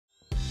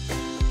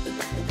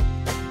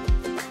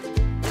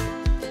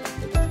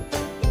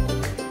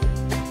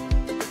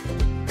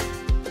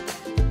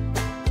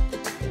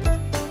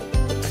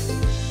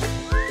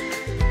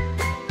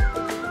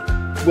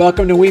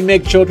Welcome to We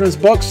Make Children's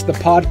Books, the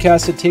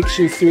podcast that takes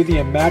you through the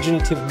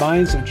imaginative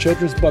minds of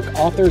children's book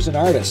authors and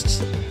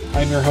artists.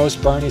 I'm your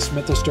host, Barney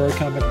Smith of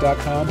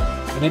Storycomic.com,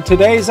 and in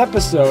today's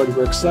episode,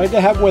 we're excited to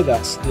have with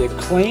us the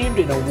acclaimed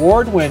and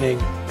award-winning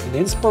and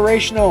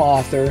inspirational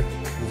author,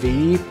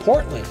 Vie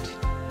Portland.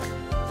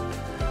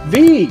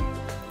 Vie,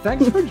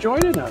 thanks for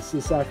joining us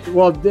this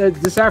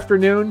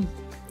afternoon.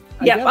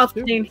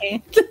 Afternoon here.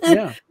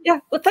 Yeah.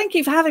 Well, thank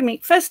you for having me.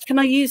 First, can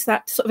I use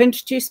that to sort of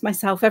introduce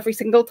myself every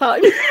single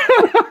time?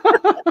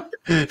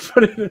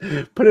 put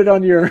it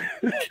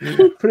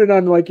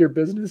on like your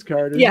business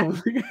card or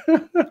something.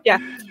 Yeah.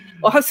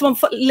 Or have someone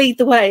lead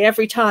the way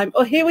every time.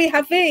 Oh, here we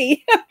have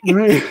Vie.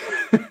 Right.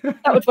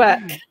 That would work.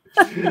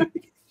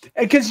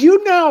 Because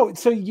you're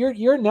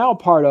now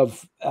part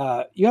of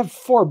you have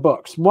 4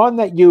 books. One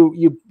that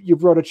you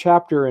wrote a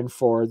chapter in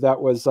for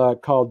that was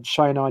called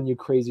 "Shine On You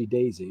Crazy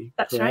Daisy."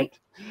 That's correct?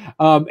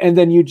 right. And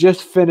then you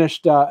just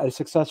finished a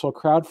successful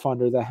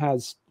crowdfunder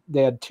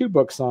they had 2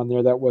 books on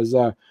there. That was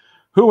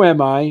 "Who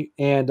Am I"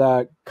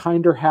 and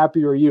 "Kinder,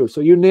 Happier You."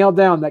 So you nailed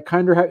down that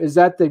 "Kinder." Is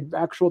that the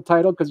actual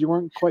title? Because you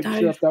weren't quite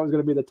sure if that was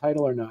going to be the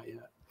title or not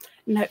yet.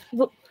 No.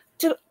 Well,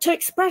 to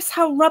express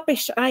how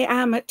rubbish I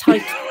am at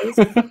titles,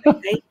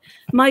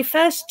 my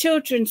first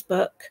children's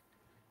book,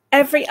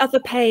 every other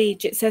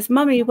page it says,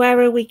 "Mummy, where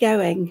are we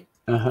going?"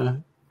 Uh-huh.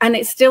 And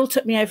it still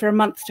took me over a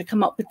month to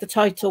come up with the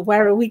title,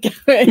 "Where Are We Going?"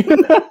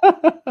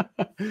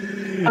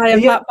 I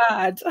am that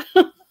bad.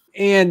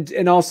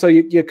 And also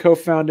you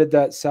co-founded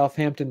that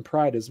Southampton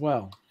Pride as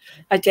well.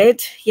 I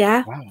did,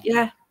 yeah. Wow.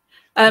 Yeah.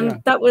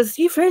 That was,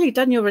 you've really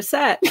done your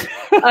research.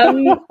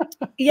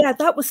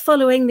 That was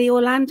following the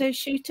Orlando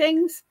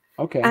shootings.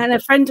 Okay. And a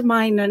friend of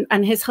mine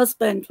and his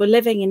husband were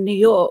living in New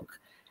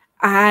York,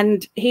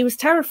 and he was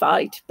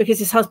terrified because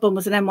his husband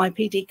was an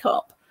NYPD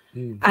cop.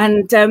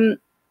 And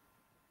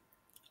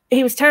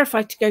he was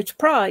terrified to go to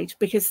Pride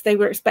because they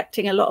were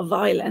expecting a lot of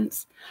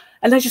violence.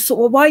 And I just thought,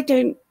 well, why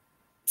doesn't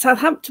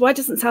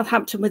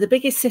Southampton, we're the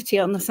biggest city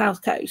on the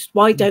South Coast,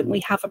 why don't we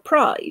have a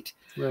Pride?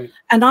 Right.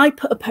 And I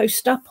put a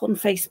post up on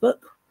Facebook,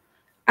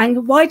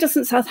 and why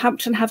doesn't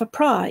Southampton have a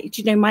Pride?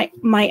 You know, my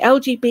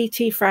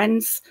LGBT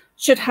friends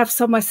should have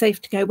somewhere safe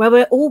to go where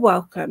we're all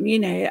welcome. You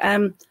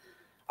know,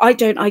 I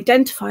don't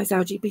identify as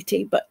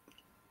LGBT, but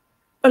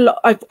a lot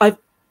I've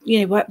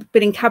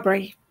been in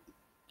cabaret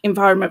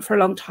environment for a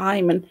long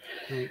time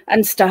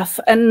and stuff.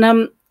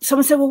 And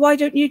someone said, well, why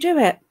don't you do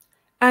it?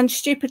 And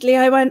stupidly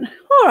I went,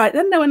 all right,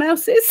 then no one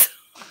else is.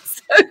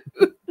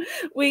 So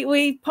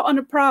we put on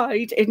a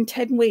Pride in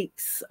 10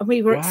 weeks, and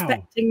we were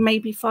expecting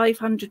maybe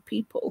 500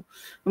 people,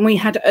 and we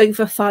had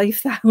over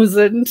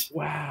 5,000.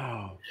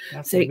 Wow.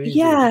 That's so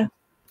amazing.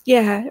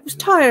 Yeah, it was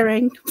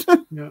tiring.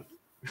 Yeah.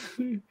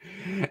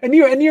 And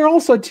you're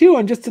also too,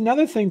 and just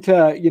another thing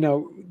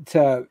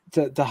to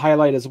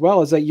highlight as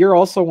well is that you're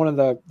also one of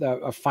the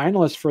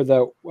finalists for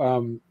the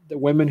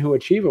Women Who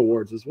Achieve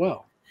Awards as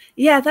well.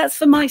 Yeah, that's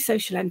for my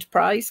social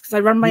enterprise, because I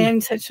run my own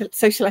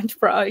social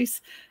enterprise,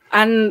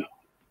 and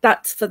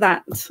that's for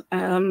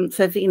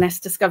for Venus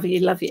Discover You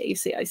Love You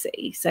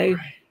CIC. So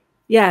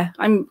yeah,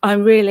 I'm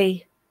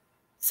really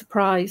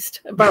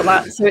surprised about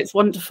that. So it's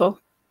wonderful.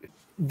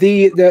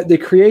 The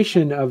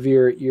creation of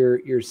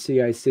your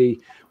CIC,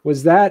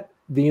 was that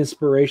the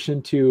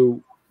inspiration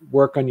to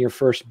work on your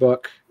first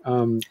book,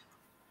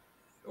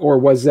 or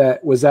was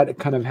that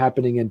kind of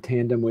happening in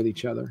tandem with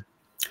each other?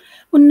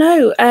 Well,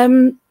 no.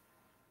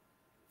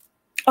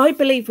 I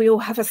believe we all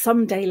have a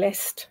someday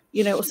list,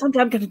 or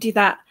someday I'm going to do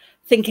that,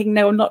 thinking,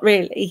 no, not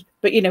really.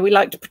 But, we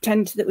like to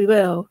pretend that we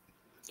will.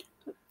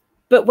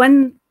 But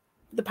when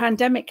the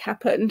pandemic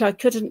happened, I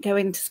couldn't go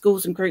into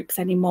schools and groups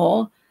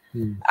anymore.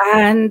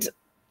 And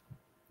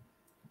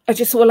I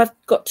just thought, well,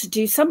 I've got to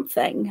do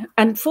something.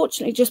 And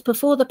fortunately, just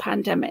before the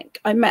pandemic,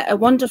 I met a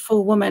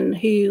wonderful woman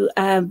who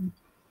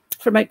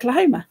from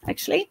Oklahoma,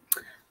 actually.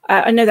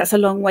 I know that's a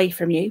long way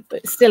from you,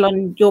 but still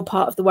on your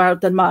part of the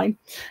world than mine.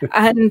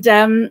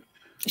 And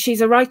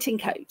she's a writing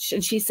coach,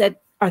 and she said,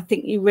 I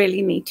think you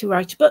really need to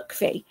write a book,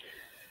 Vie.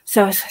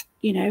 So,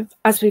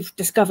 as we've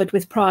discovered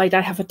with Pride, I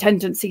have a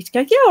tendency to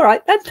go, yeah, all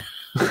right then.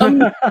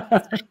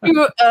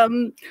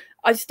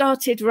 I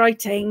started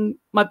writing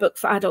my book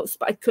for adults,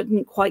 but I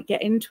couldn't quite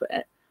get into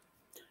it.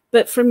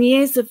 But from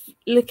years of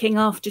looking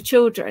after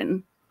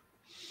children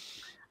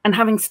and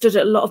having stood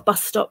at a lot of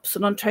bus stops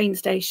and on train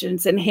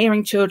stations and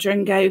hearing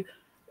children go,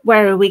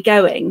 where are we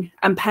going?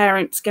 And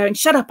parents going,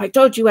 shut up, I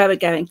told you where we're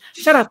going.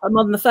 Shut up, I'm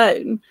on the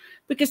phone.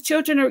 Because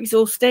children are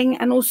exhausting.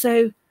 And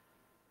also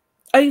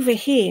over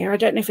here, I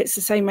don't know if it's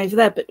the same over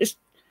there, but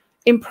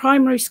in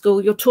primary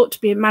school, you're taught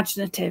to be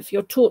imaginative.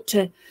 You're taught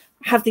to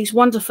have these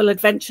wonderful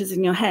adventures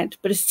in your head.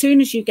 But as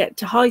soon as you get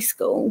to high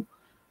school,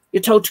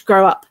 you're told to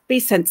grow up, be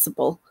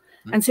sensible.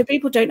 And so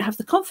people don't have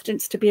the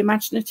confidence to be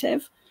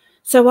imaginative.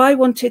 So I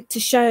wanted to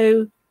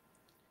show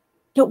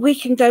that we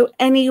can go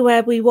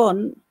anywhere we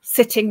want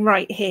sitting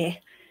right here,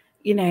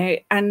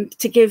 and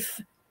to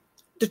give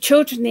the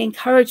children the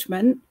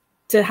encouragement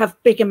to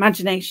have big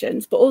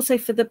imaginations, but also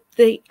for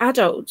the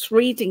adults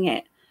reading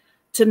it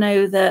to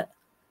know that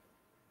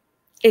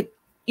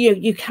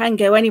you can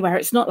go anywhere.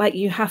 It's not like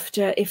you have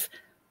to, if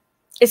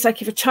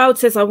a child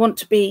says, I want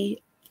to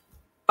be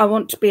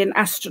an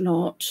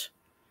astronaut,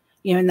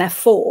 and they're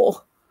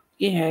 4,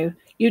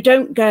 you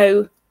don't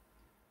go,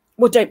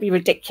 well, don't be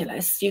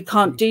ridiculous. You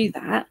can't do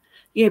that,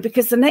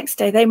 because the next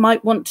day they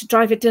might want to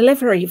drive a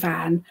delivery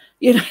van.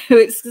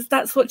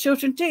 That's what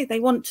children do. They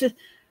want to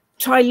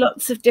try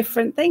lots of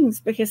different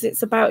things because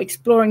it's about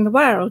exploring the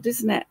world,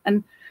 isn't it?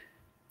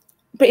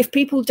 But if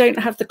people don't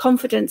have the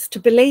confidence to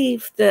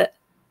believe that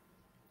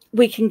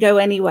we can go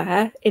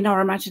anywhere in our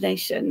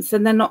imaginations,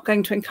 then they're not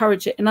going to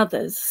encourage it in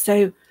others.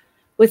 So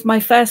with my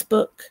first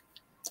book,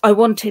 I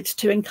wanted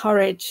to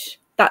encourage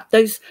that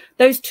those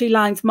 2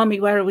 lines, Mummy,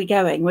 where are we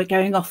going? We're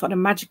going off on a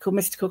magical,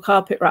 mystical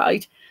carpet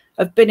ride,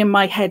 have been in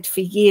my head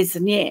for years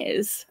and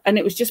years. And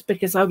it was just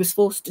because I was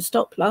forced to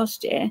stop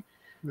last year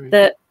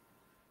that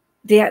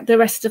the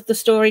rest of the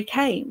story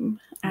came.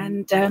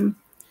 And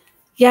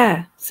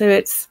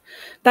so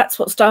that's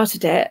what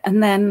started it.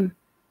 And then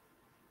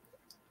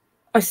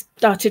I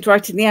started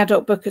writing the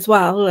adult book as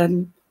well.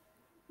 And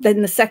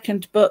then the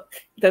second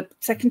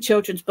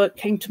children's book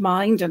came to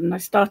mind, and I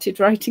started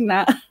writing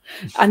that.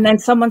 And then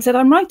someone said,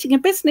 I'm writing a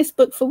business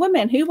book for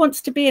women. Who wants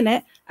to be in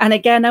it? And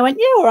again, I went,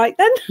 yeah, all right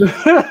then.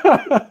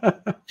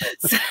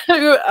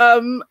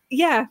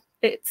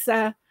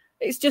 So,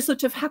 it's just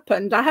sort of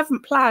happened. I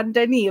haven't planned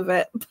any of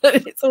it,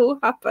 but it's all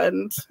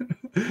happened.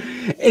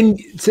 And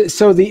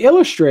so the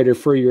illustrator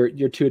for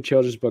your 2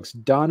 children's books,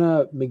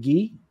 Donna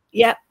McGee.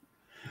 Yeah.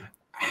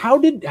 How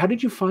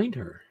did you find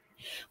her?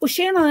 Well,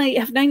 she and I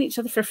have known each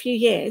other for a few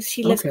years.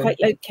 She lives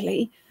quite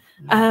locally.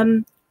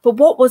 But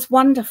what was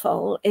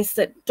wonderful is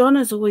that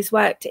Donna's always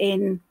worked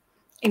in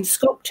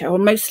sculpture, or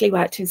mostly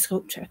worked in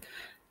sculpture.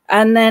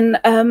 And then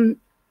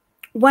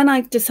when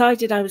I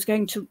decided I was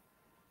going to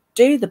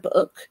do the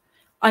book,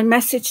 I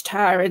messaged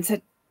her and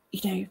said,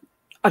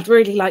 I'd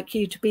really like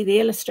you to be the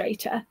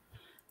illustrator.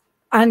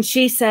 And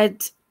she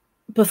said,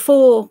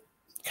 before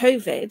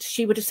COVID,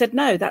 she would have said,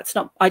 no, that's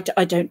not, I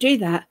don't do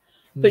that.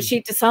 But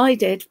she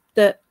decided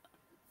that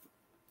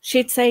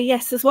she'd say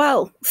yes as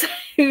well. So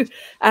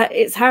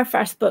it's her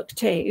first book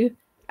too.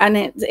 And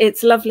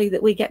it's lovely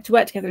that we get to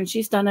work together. And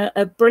she's done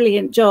a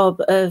brilliant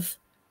job of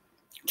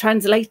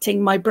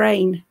translating my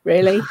brain,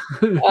 really.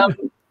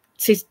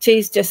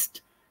 She's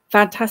just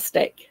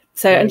fantastic.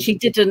 So, and she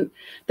didn't,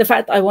 the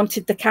fact that I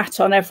wanted the cat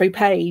on every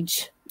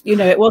page,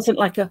 it wasn't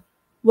like a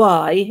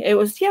why, it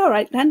was, yeah, all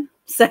right then.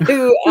 So,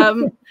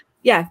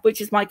 which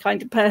is my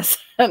kind of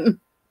person.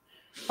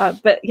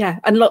 But yeah,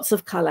 and lots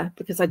of color,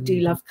 because I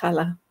do love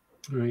color.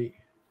 Right.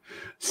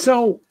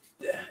 So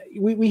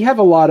we have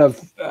a lot of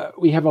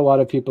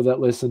people that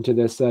listen to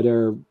this that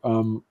are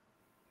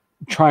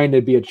trying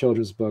to be a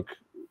children's book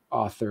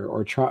author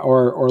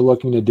or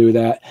looking to do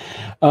that.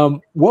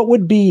 What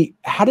would be,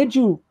 how did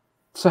you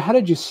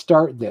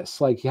start this?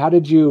 Like,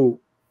 did you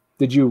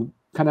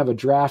kind of have a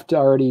draft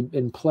already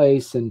in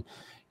place and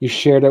you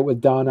shared it with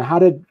Donna?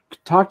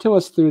 Talk to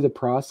us through the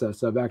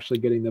process of actually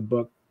getting the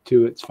book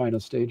to its final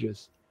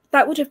stages?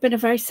 That would have been a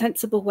very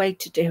sensible way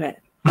to do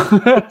it.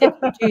 I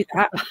didn't do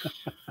that.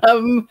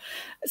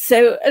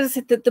 So as I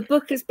said, the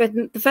book has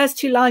been, the first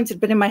 2 lines had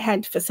been in my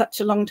head for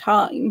such a long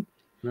time.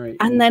 Right.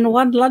 And then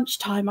one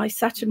lunchtime I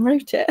sat and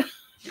wrote it,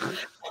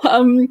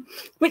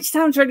 which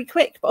sounds really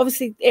quick, but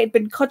obviously it had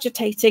been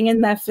cogitating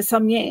in there for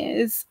some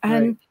years.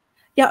 And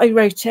I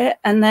wrote it,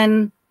 and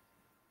then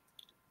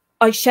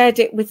I shared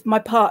it with my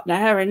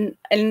partner,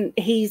 and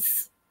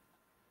he's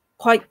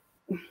quite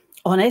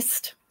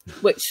honest,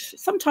 which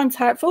sometimes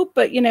hurtful,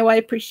 but I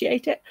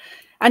appreciate it.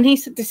 And he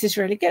said, this is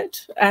really good.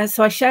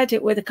 So I shared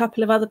it with a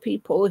couple of other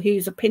people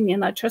whose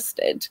opinion I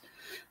trusted,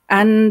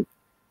 and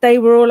they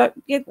were all like,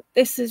 yeah,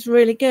 this is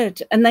really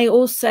good. And they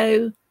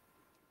also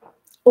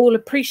all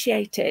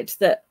appreciated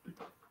that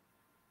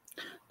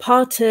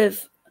part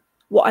of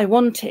what I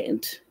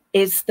wanted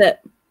is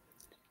that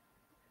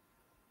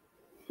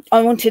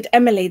I wanted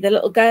Emily, the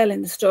little girl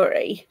in the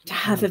story, to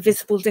have a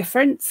visible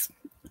difference.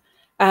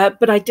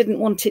 But I didn't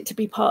want it to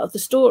be part of the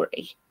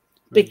story,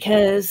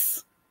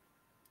 because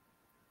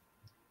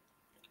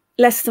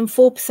less than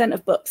 4%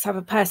 of books have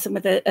a person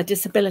with a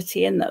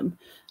disability in them.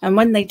 And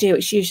when they do,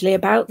 it's usually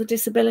about the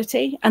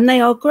disability, and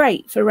they are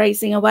great for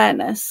raising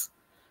awareness.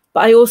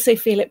 But I also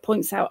feel it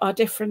points out our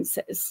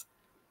differences.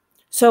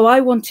 So I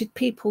wanted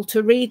people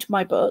to read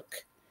my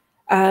book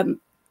and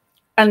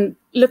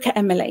look at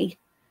Emily,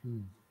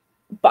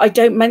 but I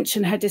don't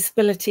mention her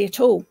disability at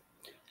all.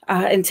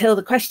 Until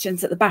the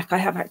questions at the back. I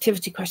have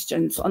activity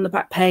questions on the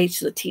back page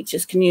so that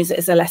teachers can use it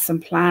as a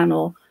lesson plan,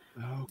 or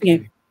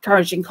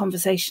encouraging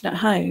conversation at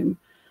home,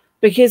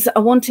 because I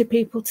wanted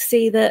people to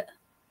see that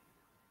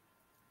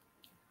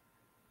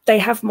they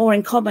have more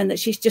in common, that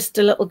she's just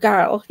a little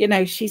girl,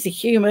 she's a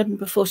human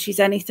before she's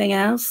anything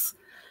else.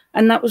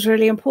 And that was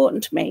really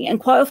important to me. And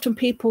quite often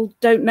people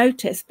don't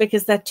notice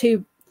because they're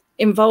too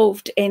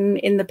involved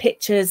in the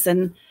pictures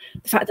and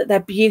the fact that they're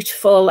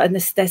beautiful, and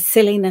there's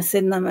silliness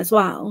in them as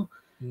well.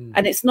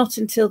 And it's not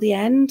until the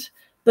end,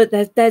 but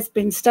there's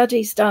been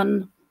studies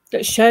done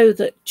that show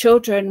that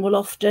children will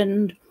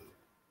often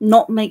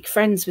not make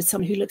friends with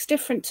someone who looks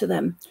different to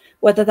them,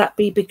 whether that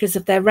be because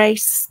of their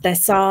race, their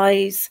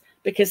size,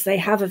 because they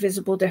have a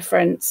visible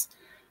difference.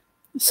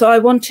 So I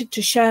wanted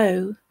to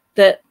show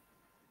that,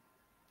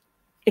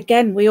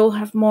 again, we all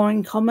have more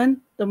in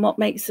common than what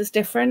makes us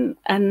different.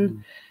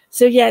 And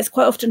so, yeah, it's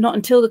quite often not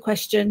until the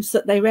questions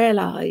that they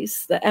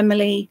realise that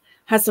Emily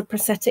has a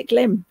prosthetic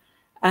limb,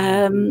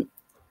 even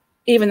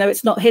though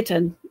it's not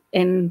hidden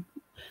in,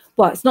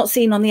 well, it's not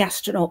seen on the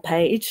astronaut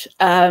page.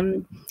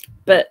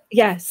 But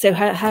yeah, so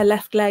her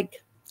left leg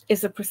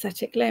is a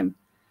prosthetic limb.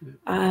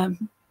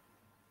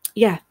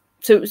 Yeah,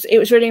 so it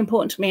was really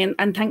important to me,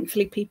 and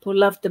thankfully people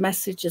loved the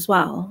message as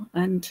well.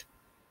 And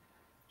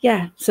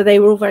yeah, so they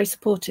were all very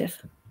supportive.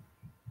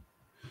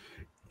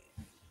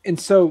 And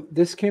so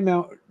this came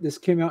out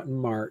in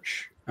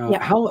March.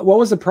 Yeah. What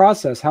was the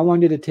process? How long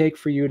did it take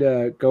for you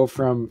to go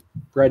from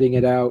writing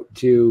it out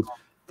to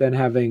then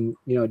having,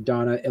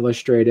 Donna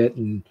illustrate it?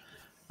 And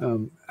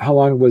how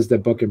long was the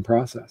book in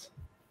process?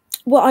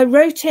 Well, I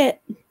wrote it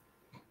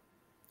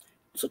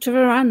sort of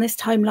around this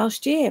time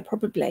last year,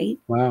 probably.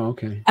 Wow.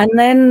 Okay. And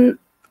then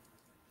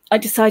I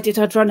decided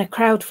I'd run a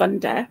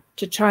crowdfunder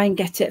to try and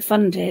get it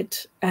funded.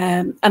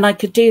 And I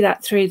could do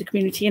that through the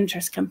Community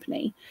Interest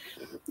Company.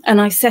 And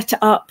I set it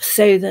up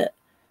so that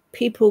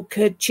people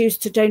could choose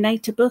to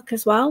donate a book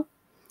as well,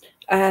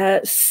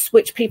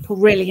 which people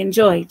really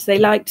enjoyed. They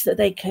liked that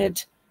they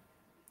could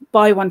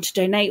buy one to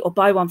donate, or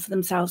buy one for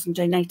themselves and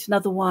donate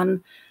another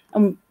one.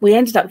 And we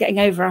ended up getting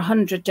over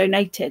 100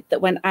 donated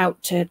that went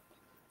out to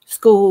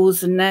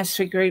schools and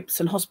nursery groups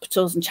and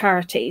hospitals and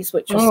charities,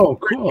 which was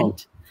cool.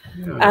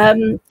 Yeah.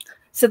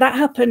 So that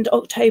happened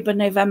October,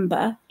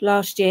 November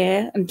last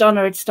year, and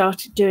Donna had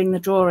started doing the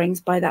drawings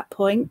by that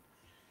point.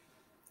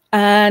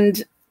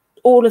 And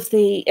all of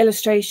the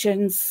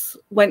illustrations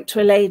went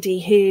to a lady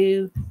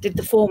who did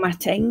the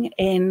formatting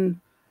in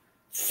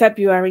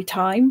February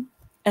time,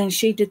 and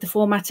she did the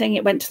formatting.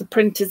 It went to the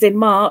printers in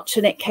March,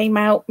 and it came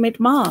out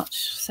mid-March.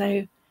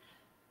 So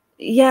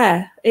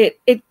yeah, it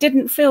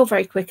didn't feel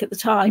very quick at the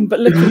time, but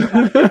looking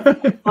back,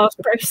 it's a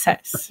fast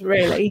process,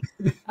 really.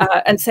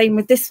 And same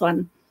with this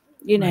one.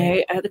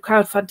 The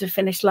crowdfunder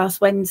finished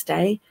last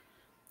Wednesday,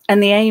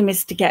 and the aim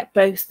is to get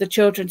both the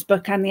children's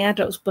book and the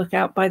adults book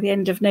out by the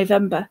end of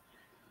November.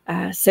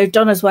 So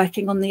Donna's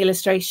working on the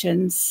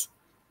illustrations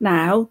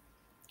now,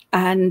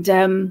 and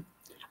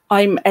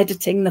I'm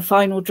editing the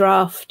final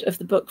draft of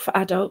the book for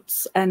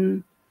adults.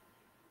 And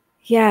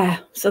yeah,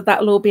 so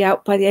that'll all be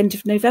out by the end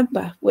of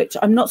November, which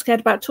I'm not scared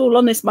about at all.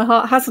 Honest, my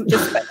heart hasn't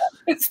just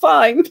it's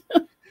fine.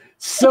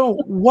 So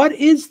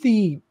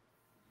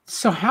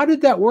how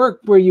did that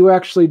work where you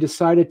actually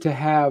decided to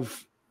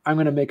have, I'm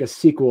going to make a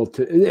sequel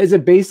to, is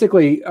it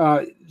basically,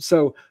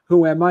 so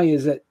Who Am I?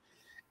 Is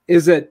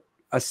it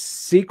a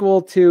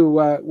sequel to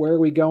Where Are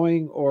We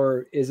Going?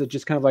 Or is it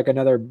just kind of like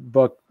another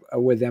book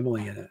with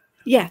Emily in it?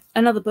 Yeah,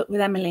 another book with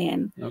Emily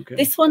in. Okay.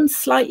 This one's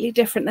slightly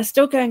different. They're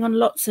still going on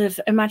lots of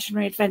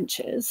imaginary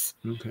adventures,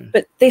 okay,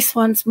 but this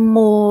one's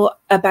more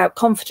about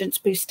confidence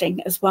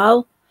boosting as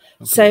well.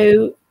 Okay.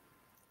 So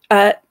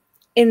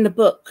in the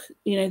book,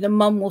 the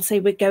mum will say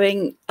we're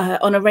going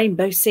on a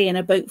rainbow sea in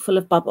a boat full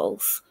of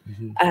bubbles,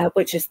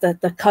 which is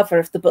the cover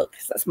of the book.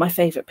 That's my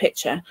favorite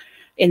picture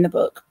in the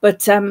book.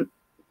 But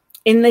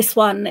in this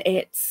one,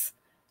 it's,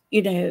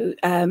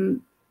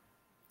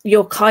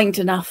 you're kind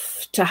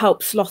enough to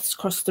help sloths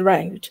cross the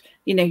road.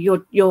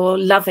 You're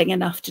loving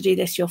enough to do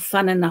this. You're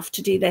fun enough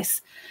to do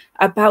this.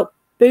 About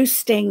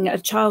boosting a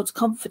child's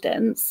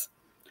confidence,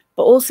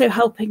 but also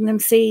helping them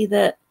see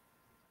that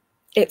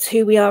it's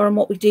who we are and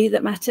what we do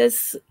that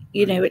matters.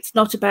 It's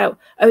not about,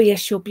 oh,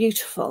 yes, you're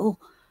beautiful.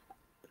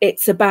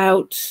 It's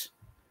about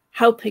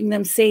helping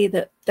them see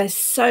that there's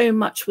so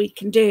much we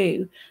can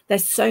do.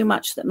 There's so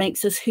much that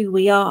makes us who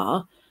we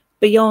are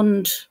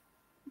beyond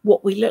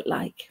what we look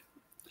like.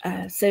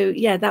 So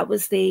yeah, that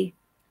was the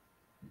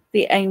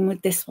aim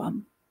with this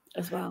one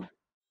as well.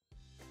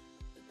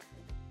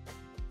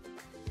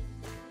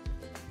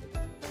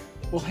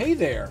 Well, hey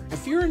there.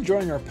 If you're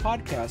enjoying our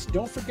podcast,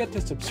 don't forget to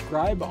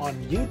subscribe on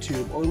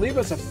YouTube or leave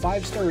us a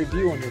 5-star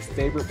review on your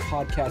favorite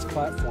podcast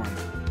platform.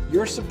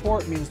 Your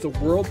support means the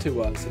world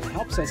to us and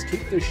helps us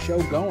keep this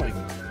show going.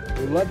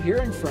 We love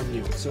hearing from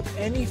you, so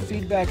any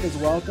feedback is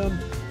welcome.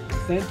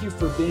 Thank you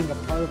for being a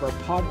part of our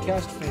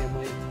podcast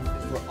family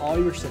and for all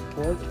your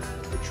support.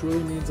 It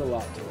truly means a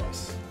lot to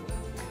us.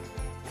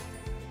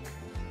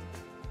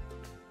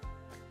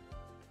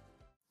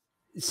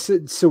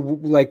 So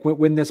like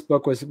when this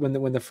book was, when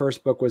the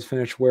first book was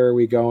finished, Where Are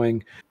We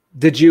Going?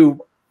 Did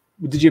you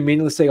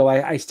immediately say, oh,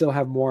 I still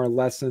have more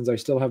lessons. I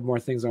still have more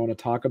things I want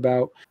to talk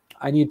about.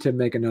 I need to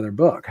make another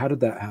book. How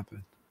did that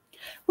happen?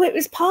 Well, it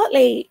was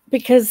partly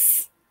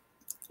because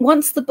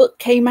once the book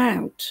came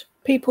out,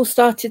 people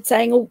started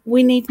saying, oh,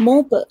 we need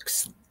more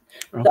books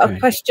that are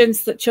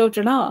questions that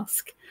children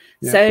ask.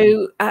 Yeah.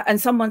 So,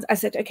 and I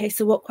said, okay,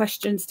 so what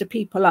questions do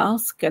people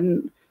ask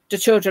and do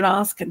children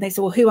ask? And they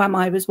said, well, Who Am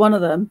I was one of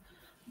them.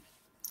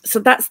 So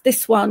that's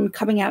this one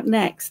coming out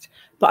next.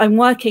 But I'm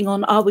working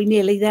on Are We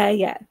Nearly There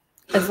Yet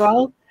as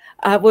well,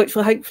 which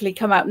will hopefully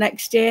come out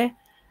next year.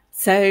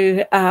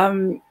 So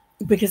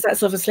because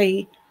that's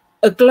obviously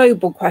a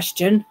global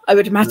question, I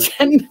would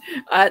imagine,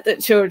 that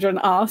children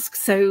ask.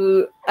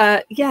 So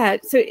yeah,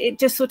 so it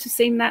just sort of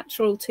seemed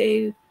natural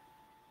to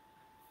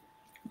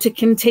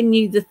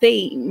continue the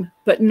theme,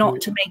 but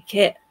not to make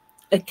it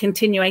a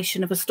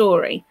continuation of a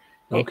story.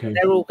 Okay.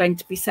 They're all going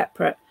to be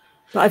separate.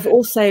 But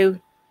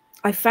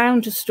I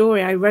found a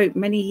story I wrote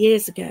many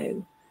years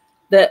ago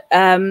that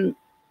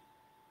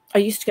I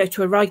used to go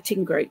to a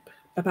writing group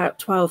about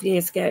 12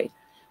 years ago.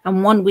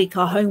 And one week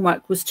our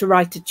homework was to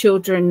write a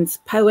children's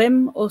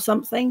poem or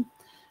something.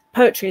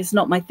 Poetry is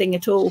not my thing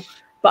at all.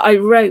 But I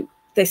wrote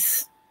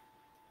this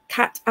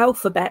cat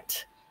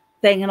alphabet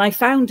thing, and I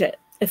found it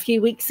a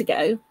few weeks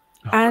ago.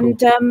 And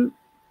cool.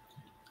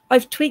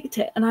 I've tweaked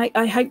it, and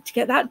I hope to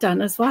get that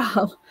done as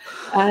well.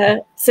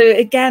 So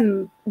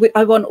again,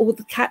 I want all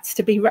the cats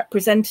to be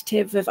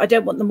representative of, I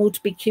don't want them all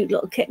to be cute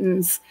little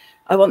kittens.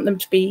 I want them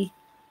to be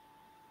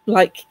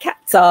like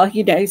cats are,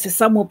 you know, so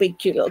some will be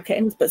cute little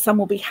kittens, but some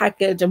will be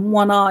haggard and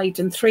one-eyed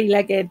and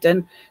three-legged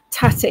and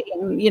tatty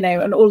and, you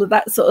know, and all of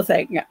that sort of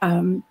thing.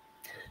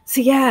 So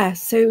yeah,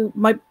 so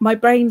my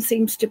brain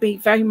seems to be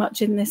very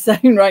much in this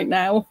zone right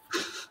now.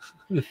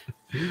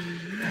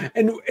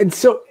 and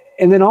so,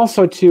 and then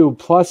also too,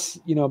 plus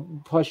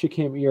you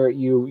came here,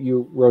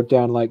 you wrote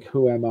down like,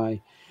 who am I?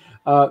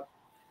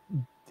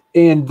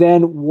 And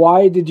then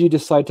why did you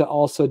decide to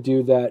also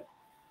do that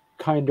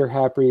Kinder,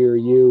 Happier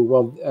You?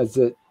 Well,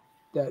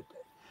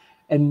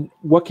 and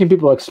what can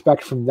people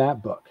expect from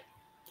that book?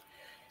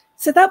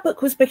 So that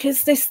book was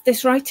because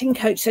this writing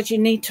coach said you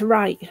need to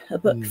write a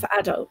book for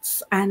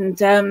adults.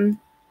 And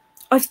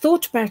I've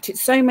thought about it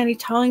so many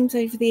times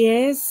over the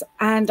years,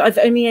 and I've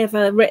only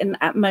ever written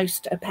at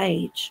most a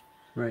page.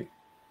 Right.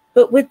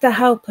 But with the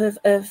help of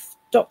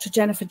Dr.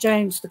 Jennifer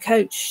Jones, the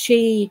coach,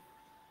 she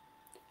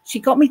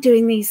got me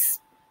doing these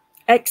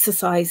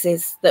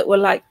exercises that were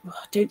like,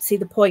 I don't see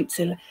the point.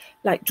 So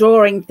like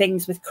drawing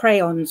things with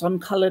crayons on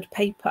coloured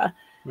paper.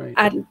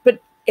 Right.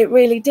 But it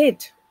really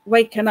did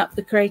waken up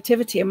the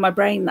creativity in my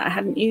brain that I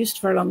hadn't used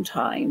for a long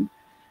time.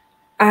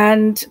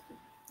 And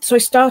so I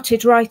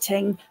started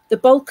writing. The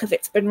bulk of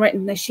it's been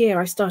written this year.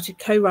 I started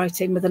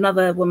co-writing with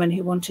another woman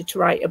who wanted to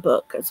write a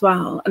book as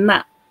well, and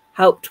that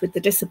helped with the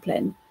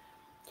discipline.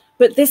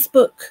 But this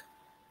book,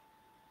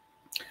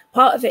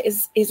 part of it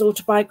is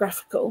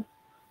autobiographical.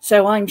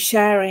 So I'm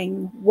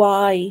sharing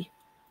why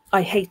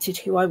I hated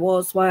who I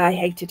was, why I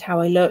hated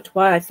how I looked,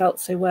 why I felt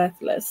so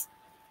worthless,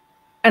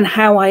 and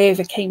how I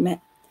overcame it,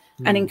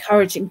 and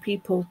encouraging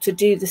people to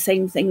do the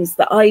same things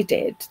that I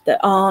did that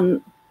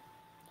aren't,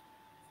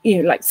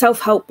 you know, like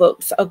self-help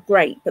books are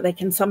great, but they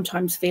can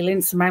sometimes feel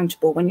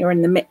insurmountable when you're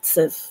in the midst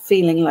of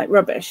feeling like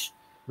rubbish.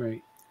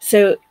 Right.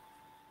 So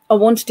I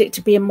wanted it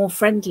to be a more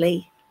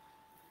friendly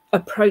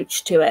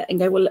approach to it and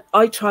go, well,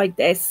 I tried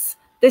this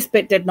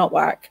bit did not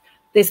work.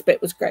 This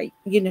bit was great,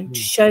 you know, to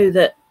show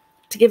that,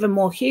 to give a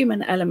more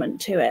human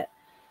element to it.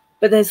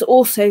 But there's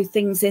also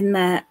things in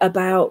there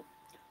about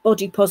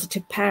body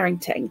positive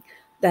parenting.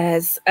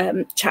 There's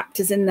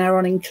chapters in there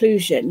on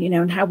inclusion, you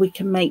know, and how we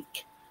can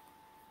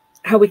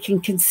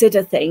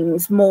consider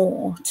things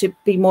more to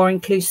be more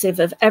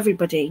inclusive of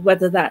everybody,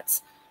 whether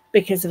that's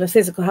because of a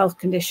physical health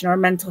condition or a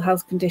mental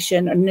health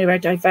condition or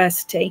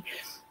neurodiversity,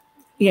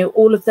 you know,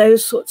 all of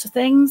those sorts of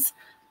things.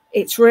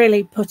 It's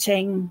really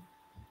putting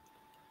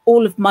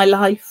all of my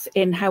life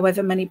in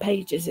however many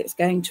pages it's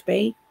going to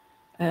be,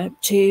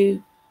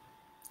 to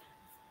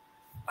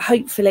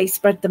hopefully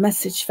spread the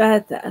message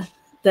further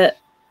that,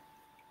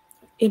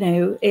 you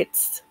know,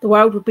 the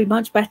world would be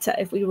much better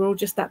if we were all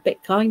just that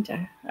bit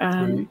kinder.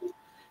 Right.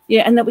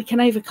 Yeah, and that we can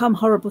overcome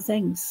horrible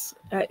things.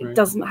 Right. It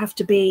doesn't have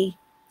to be,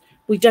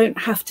 we don't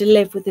have to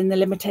live within the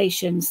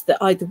limitations that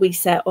either we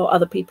set or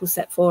other people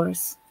set for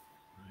us.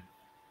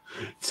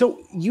 So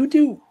you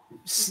do,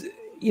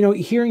 you know,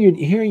 hearing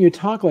you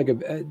talk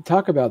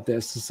about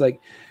this, it's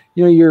like,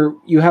 you know,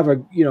 you have a,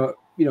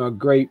 a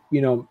great,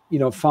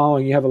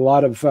 following. You have a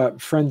lot of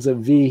friends of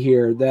Vie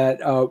here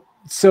that,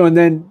 so, and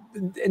then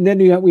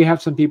we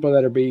have some people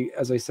that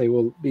as I say,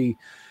 will be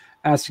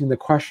asking the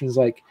questions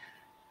like,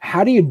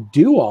 how do you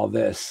do all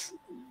this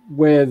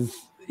with,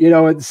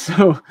 it's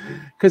so,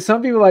 because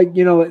some people like,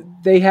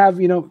 they have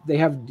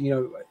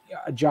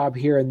a job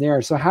here and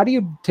there. So how do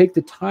you take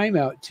the time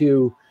out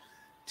to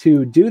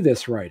do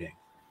this writing?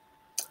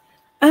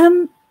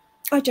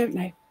 I don't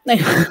know.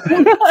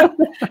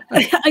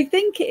 I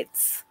think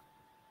it's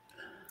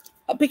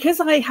because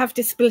I have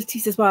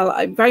disabilities as well.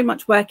 I'm very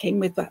much working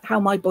with how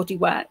my body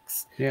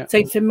works. Yeah.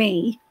 So for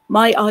me,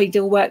 my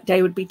ideal work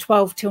day would be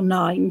 12 till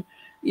 9,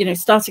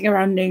 starting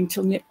around noon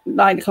till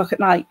 9 o'clock at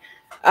night,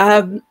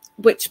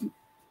 which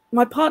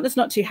my partner's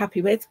not too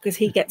happy with because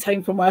he gets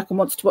home from work and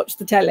wants to watch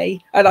the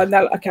telly. And I'm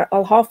now, okay,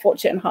 I'll half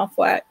watch it and half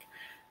work.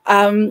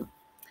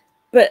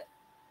 But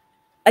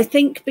I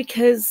think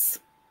because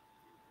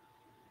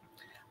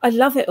I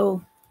love it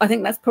all. I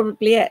think that's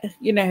probably it.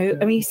 Yeah.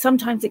 I mean,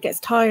 sometimes it gets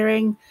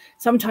tiring.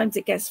 Sometimes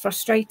it gets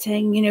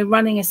frustrating.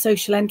 Running a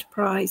social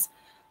enterprise,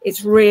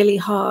 it's really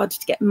hard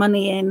to get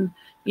money in,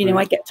 You know,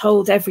 I get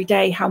told every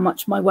day how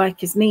much my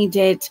work is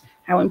needed,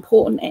 how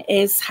important it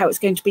is, how it's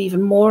going to be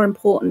even more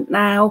important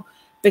now,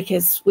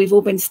 because we've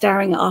all been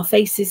staring at our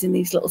faces in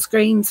these little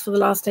screens for the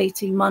last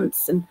 18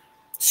 months and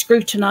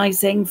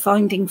scrutinizing,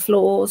 finding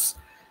flaws.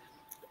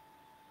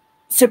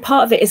 So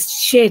part of it is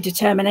sheer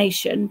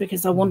determination,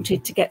 because I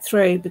wanted to get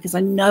through, because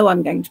I know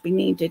I'm going to be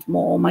needed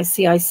more. My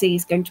CIC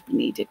is going to be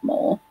needed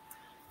more.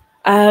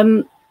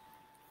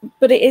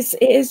 But it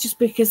is just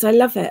because I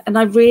love it. And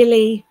I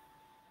really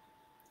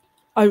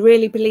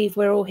believe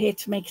we're all here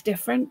to make a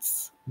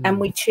difference, and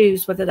we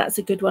choose whether that's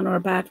a good one or a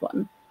bad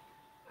one.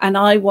 And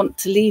I want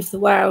to leave the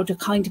world a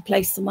kinder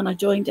place than when I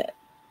joined it.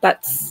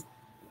 That's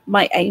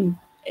my aim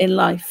in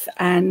life.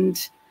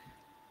 And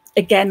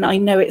again, I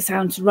know it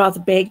sounds rather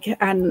big,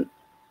 and,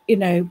 you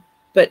know,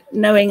 but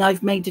knowing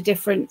I've made a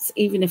difference,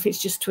 even if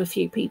it's just to a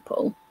few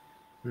people,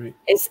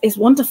 is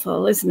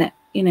wonderful, isn't it?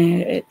 You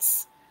know,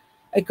 it's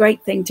a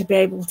great thing to be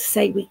able to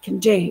say we can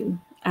do.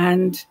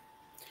 And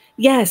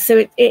yeah, so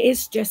it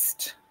is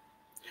just,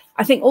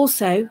 I think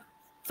also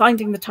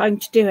finding the time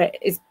to do it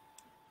is,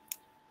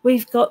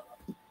 we've got,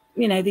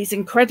 you know, these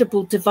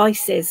incredible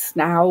devices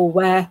now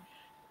where,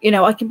 you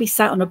know, I can be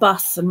sat on a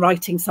bus and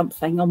writing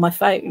something on my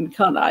phone,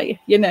 can't I?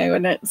 You know,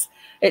 and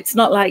it's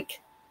not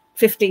like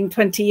 15,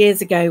 20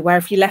 years ago where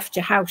if you left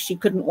your house, you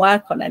couldn't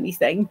work on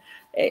anything.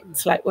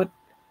 It's like, well,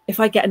 if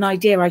I get an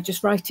idea, I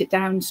just write it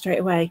down straight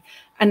away.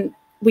 And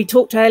we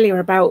talked earlier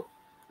about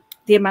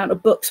the amount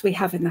of books we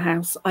have in the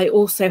house. I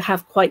also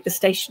have quite the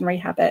stationery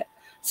habit.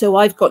 So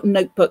I've got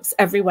notebooks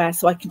everywhere,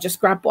 so I can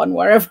just grab one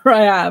wherever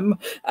I am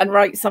and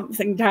write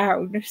something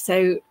down.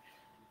 So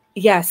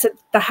yeah, so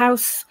the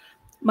house,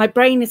 my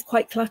brain is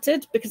quite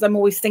cluttered because I'm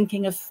always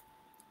thinking of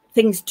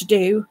things to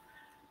do,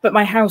 but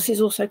my house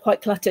is also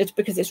quite cluttered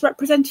because it's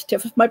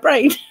representative of my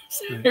brain.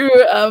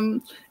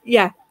 So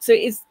yeah, so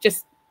it's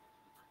just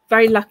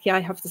very lucky I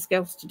have the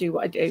skills to do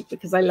what I do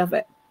because I love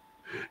it.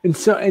 And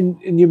so, and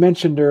you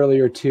mentioned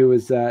earlier too,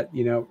 is that,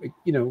 you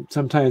know,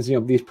 sometimes, you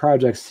know, these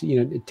projects, you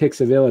know, it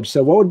takes a village.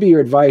 So what would be your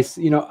advice,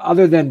 you know,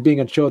 other than being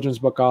a children's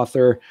book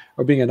author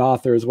or being an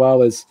author, as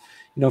well as,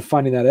 you know,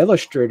 finding that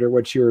illustrator,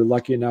 which you were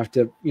lucky enough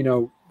to, you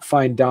know,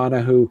 find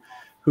Donna,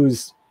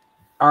 whose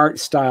art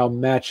style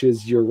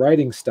matches your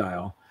writing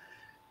style.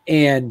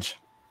 And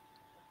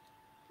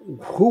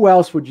who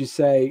else would you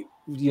say,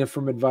 you know,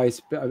 from advice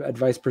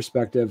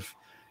perspective,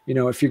 you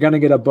know, if you're going to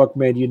get a book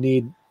made, you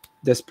need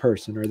this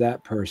person or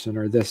that person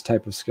or this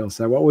type of skill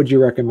set? What would you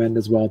recommend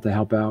as well to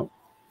help out?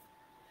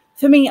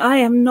 For me, I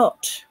am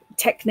not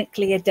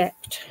technically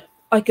adept.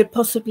 I could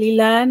possibly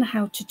learn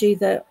how to do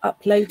the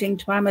uploading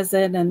to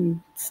Amazon and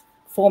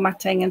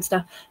formatting and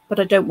stuff, but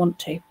I don't want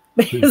to,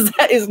 because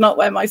that is not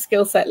where my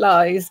skill set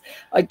lies.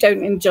 I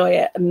don't enjoy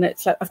it. And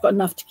it's like, I've got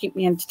enough to keep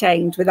me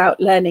entertained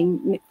without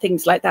learning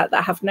things like that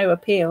have no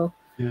appeal.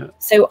 Yeah.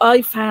 So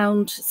I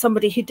found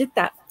somebody who did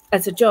that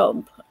as a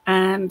job,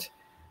 and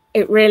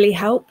it really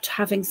helped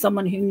having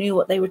someone who knew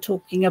what they were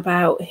talking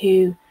about,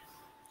 who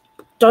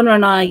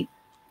Donna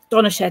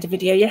shared a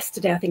video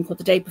yesterday, I think, or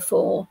the day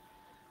before,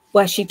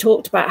 where she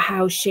talked about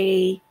how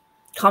she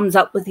comes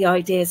up with the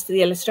ideas for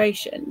the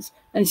illustrations.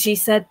 And she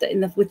said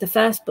that with the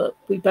first book,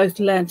 we both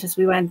learned as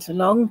we went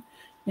along,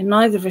 and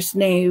neither of us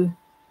knew.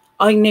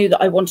 I knew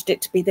that I wanted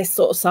it to be this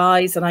sort of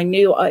size, and I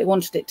knew what I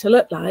wanted it to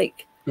look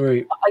like.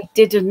 Right. I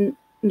didn't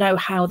know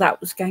how that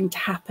was going to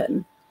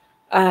happen.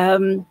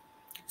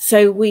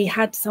 So we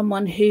had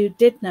someone who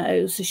did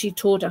know. So she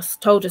told us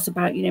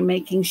about, you know,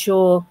 making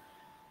sure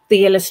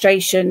the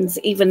illustrations,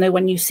 even though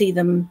when you see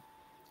them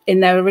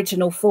in their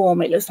original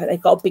form, it looks like they've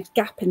got a big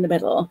gap in the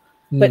middle,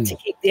 but to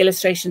keep the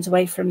illustrations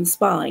away from the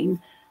spine,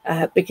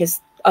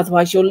 because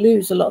otherwise you'll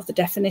lose a lot of the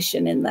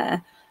definition in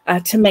there,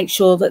 to make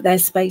sure that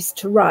there's space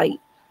to write,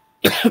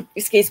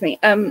 excuse me,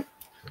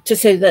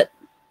 so that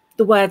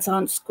the words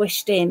aren't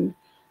squished in.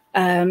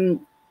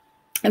 And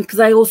because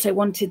I also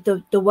wanted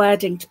the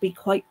wording to be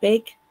quite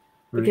big,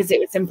 because it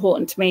was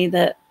important to me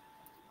that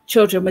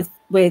children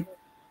with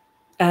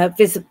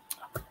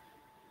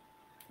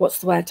what's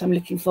the word I'm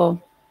looking for?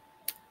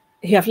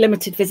 Who have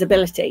limited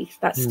visibility,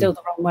 that's still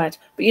the wrong word,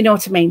 but you know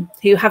what I mean,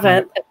 who have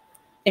a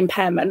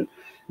impairment,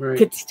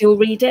 could still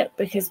read it,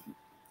 because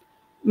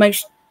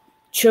most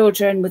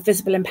children with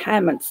visible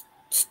impairments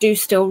do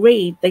still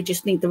read, they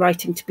just need the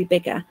writing to be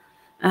bigger.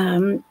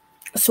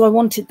 So I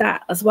wanted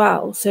that as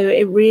well. So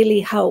it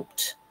really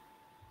helped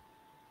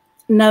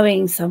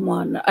knowing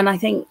someone. And I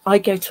think I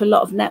go to a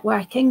lot of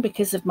networking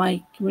because of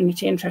my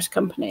community interest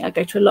company. I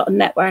go to a lot of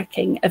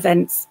networking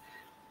events,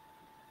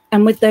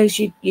 and with those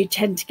you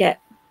tend to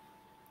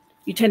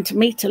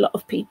meet a lot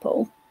of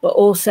people, but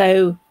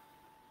also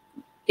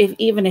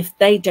even if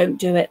they don't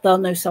do it, they'll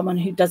know someone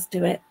who does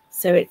do it.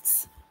 So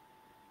it's,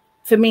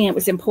 for me, it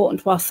was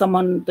important to ask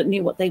someone that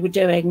knew what they were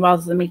doing,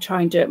 rather than me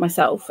try and do it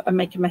myself and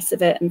make a mess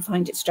of it and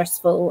find it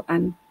stressful.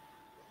 And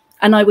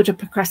I would have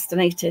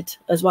procrastinated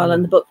as well,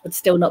 and the book would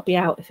still not be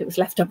out if it was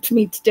left up to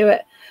me to do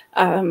it,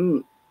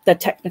 the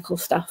technical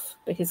stuff,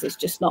 because it's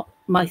just not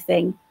my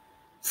thing.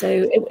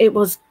 So it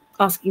was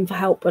asking for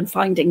help and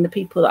finding the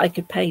people that I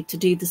could pay to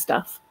do the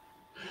stuff.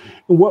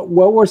 What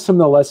were some of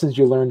the lessons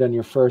you learned on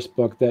your first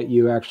book that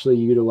you actually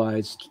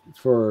utilized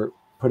for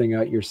putting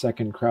out your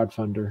second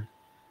crowdfunder?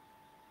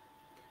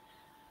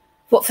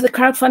 What, for the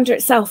crowdfunder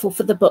itself or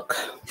for the book?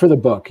 For the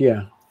book,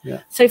 yeah.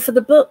 Yeah. So for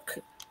the book,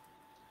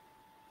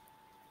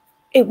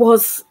 it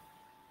was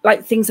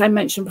like things I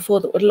mentioned before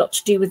that were a lot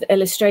to do with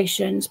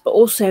illustrations, but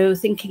also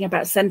thinking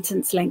about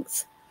sentence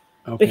length,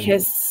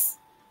 because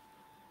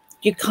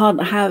you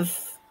can't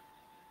have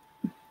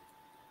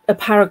a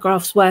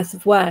paragraph's worth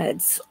of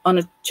words on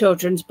a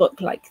children's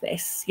book like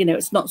this. You know,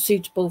 it's not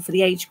suitable for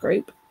the age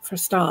group for a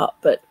start,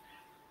 but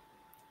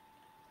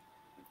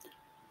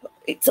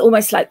it's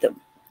almost like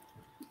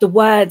the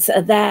words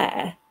are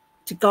there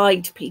to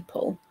guide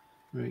people,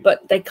 right,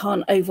 but they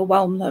can't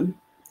overwhelm them.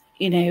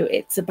 You know,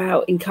 it's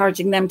about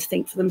encouraging them to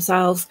think for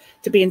themselves,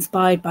 to be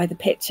inspired by the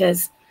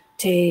pictures,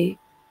 to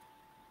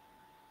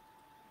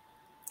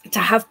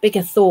have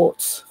bigger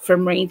thoughts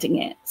from reading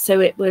it. So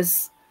it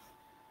was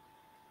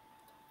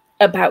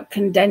about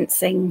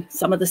condensing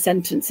some of the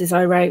sentences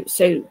I wrote.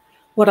 So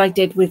what I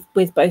did with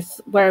both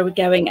Where Are We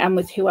Going and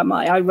with Who Am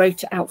I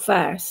wrote it out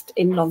first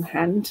in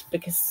longhand,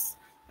 because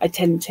I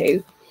tend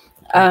to.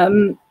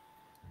 It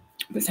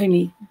was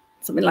only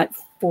something like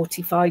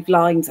 45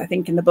 lines, I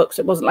think, in the book.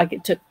 So it wasn't like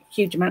it took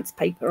huge amounts of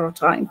paper or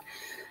time.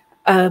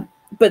 But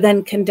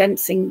then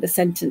condensing the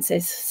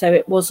sentences so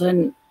it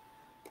wasn't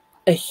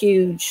a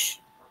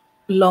huge,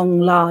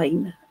 long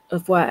line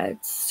of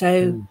words.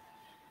 So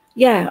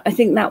yeah, I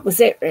think that was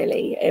it,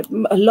 really.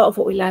 A lot of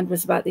what we learned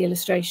was about the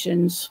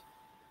illustrations.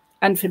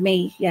 And for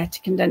me, yeah,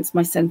 to condense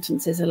my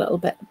sentences a little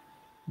bit.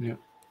 Yeah.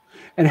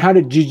 And how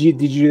did you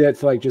do that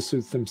for, like, just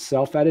with some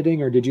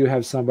self-editing, or did you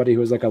have somebody who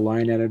was like a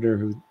line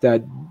editor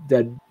that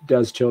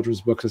does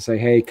children's books and say,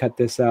 hey, cut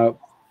this out,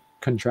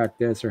 contract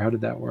this, or how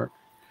did that work?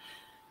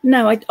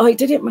 No, I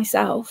did it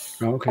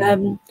myself. Okay.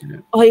 Yeah.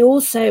 I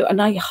also,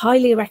 and I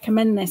highly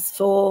recommend this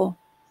for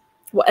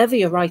whatever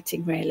you're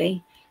writing,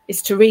 really,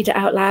 is to read it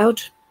out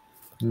loud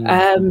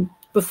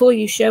before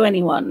you show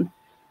anyone.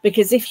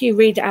 Because if you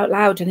read it out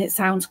loud and it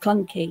sounds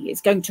clunky,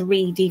 it's going to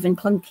read even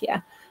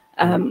clunkier.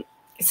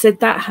 So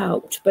that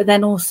helped. But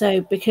then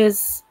also,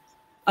 because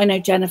I know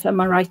Jennifer,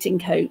 my writing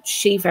coach,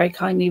 she very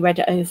kindly read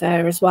it over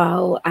as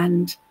well.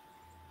 And,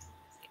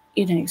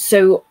 you know,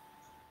 so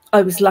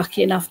I was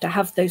lucky enough to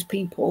have those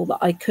people that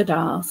I could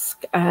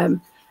ask.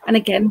 And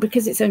again,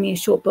 because it's only a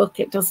short book,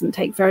 it doesn't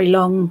take very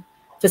long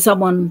for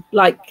someone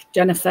like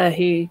Jennifer,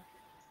 who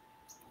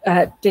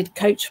did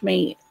coach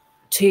me,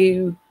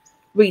 to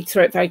read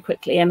through it very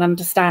quickly and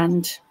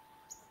understand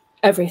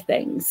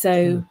everything.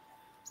 So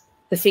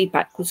the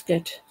feedback was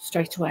good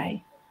straight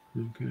away.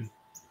 Okay.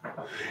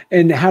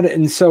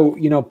 And so,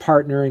 you know,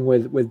 partnering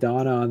with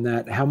Donna on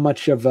that, how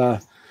much of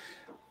a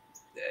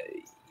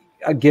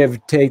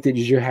give take did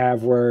you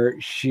have where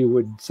she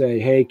would say,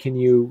 hey, can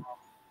you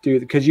do,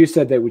 because you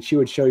said that she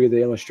would show you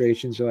the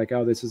illustrations, you're like,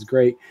 oh, this is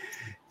great.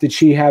 Did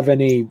she have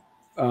any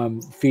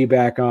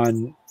feedback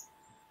on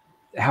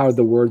how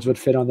the words would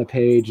fit on the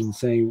page, and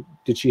saying,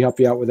 did she help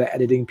you out with the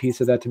editing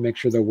piece of that to make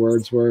sure the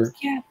words were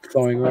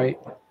flowing right?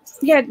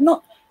 Yeah,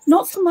 not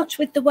so much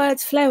with the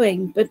words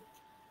flowing, but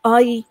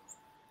I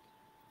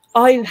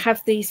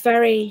have these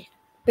very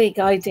big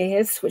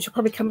ideas, which will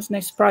probably come as no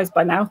surprise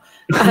by now.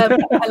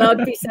 And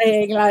I'd be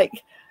saying,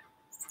 like,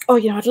 oh,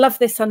 you know, I'd love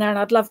this on there, and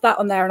I'd love that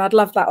on there, and I'd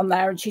love that on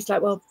there. And she's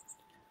like, well,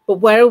 but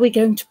where are we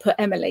going to put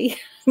Emily?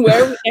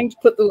 Where are we going to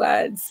put the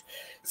words?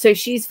 So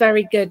she's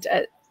very good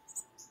at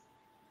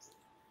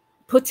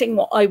putting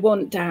what I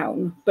want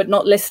down, but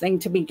not listening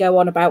to me go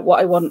on about what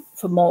I want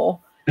for more.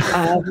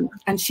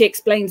 And she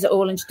explains it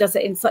all, and she does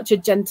it in such a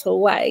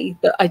gentle way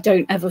that I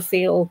don't ever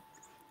feel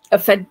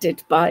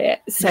offended by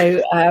it.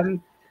 So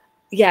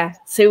yeah,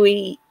 so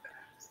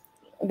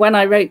when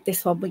I wrote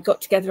this one, we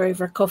got together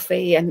over a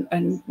coffee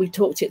and we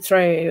talked it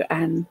through,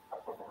 and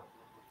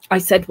I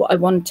said what I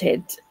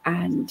wanted.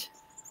 And,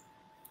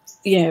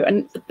 you know,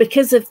 and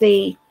because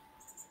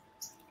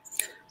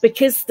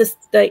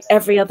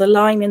every other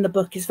line in the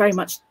book is very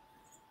much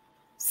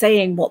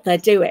saying what they're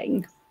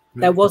doing,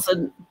 there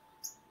wasn't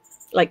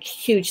like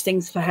huge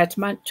things for her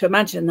to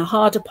imagine. The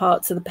harder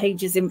parts are the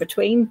pages in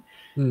between,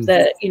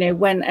 that, you know,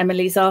 when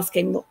Emily's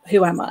asking,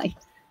 who am I?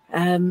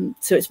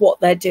 So it's what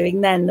they're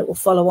doing then that will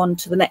follow on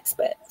to the next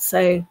bit.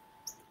 So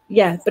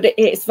yeah, but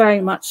it's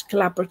very much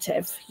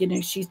collaborative. You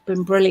know, she's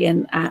been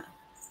brilliant at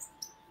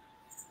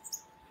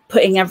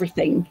putting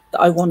everything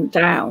that I want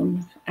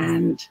down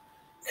and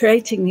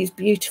creating these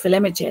beautiful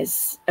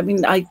images. I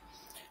mean, I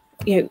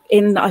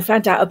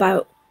found out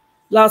about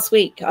last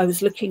week, I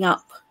was looking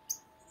up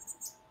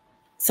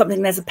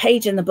something. There's a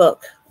page in the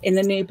book, in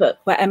the new book,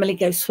 where Emily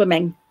goes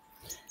swimming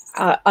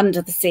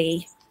under the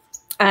sea.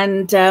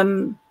 And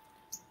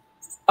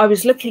I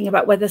was looking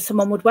about whether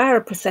someone would wear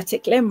a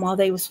prosthetic limb while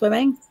they were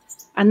swimming.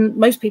 And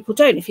most people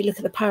don't. If you look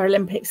at the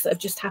Paralympics that have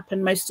just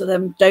happened, most of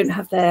them don't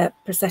have their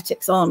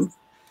prosthetics on.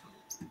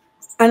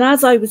 And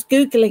as I was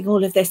Googling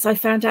all of this, I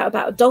found out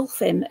about a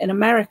dolphin in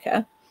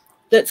America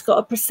that's got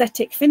a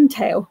prosthetic fin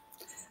tail.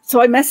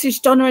 So I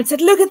messaged Donna and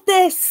said, look at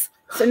this.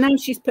 So now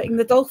she's putting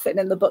the dolphin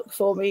in the book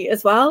for me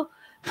as well,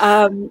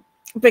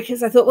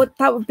 because I thought, well,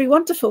 that would be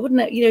wonderful,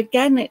 wouldn't it? You know,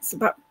 again, it's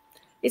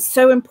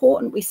so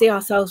important we see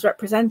ourselves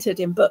represented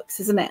in books,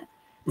 isn't it?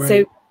 Right.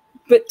 So,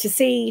 but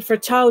for a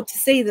child to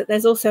see that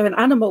there's also an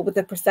animal with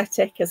a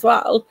prosthetic as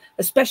well,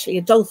 especially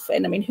a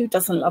dolphin. I mean, who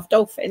doesn't love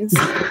dolphins?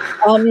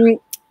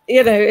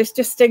 You know, it's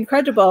just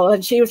incredible.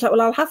 And she was like,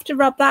 well, I'll have to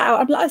rub that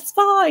out. I'm like, it's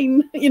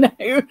fine. You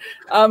know,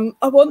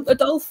 I want the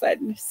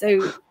dolphin.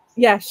 So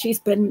yeah, she's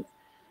been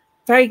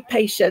very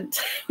patient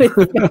with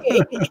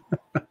me.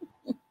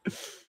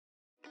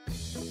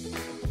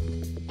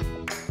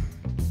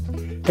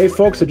 Hey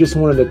folks, I just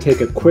wanted to take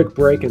a quick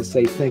break and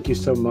say thank you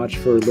so much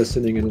for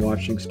listening and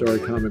watching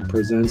Storycomic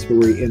Presents, where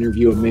we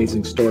interview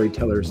amazing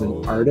storytellers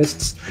and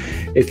artists.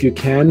 If you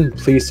can,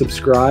 please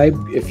subscribe.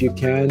 If you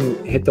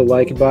can, hit the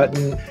like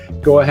button.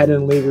 Go ahead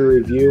and leave a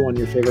review on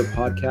your favorite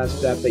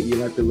podcast app that you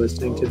might be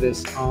listening to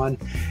this on.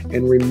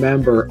 And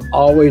remember,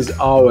 always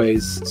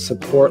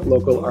support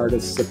local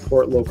artists,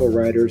 support local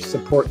writers,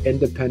 support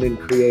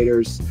independent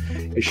creators.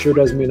 It sure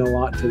does mean a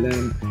lot to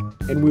them.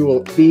 And we will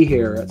be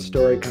here at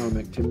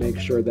Storycomic to make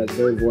sure that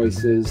their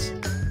voices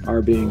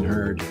are being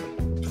heard.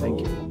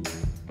 Thank you.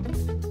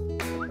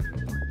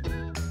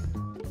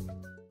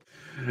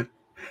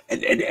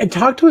 And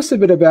talk to us a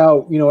bit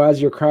about, you know, as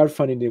your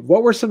crowdfunding did,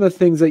 what were some of the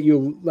things that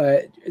you,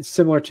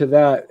 similar to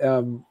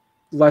that,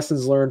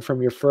 lessons learned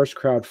from your first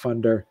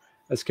crowdfunder,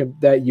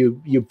 that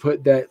you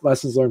put that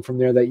lessons learned from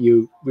there that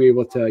you were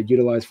able to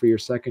utilize for your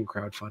second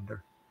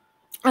crowdfunder?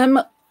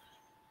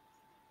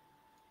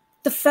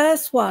 The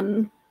first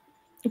one,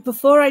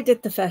 before I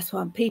did the first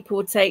one, people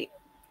would say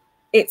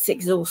it's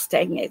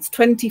exhausting. It's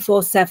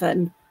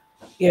 24/7.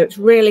 You know, it's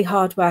really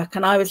hard work.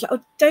 And I was like,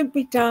 oh, don't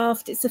be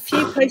daft. It's a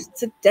few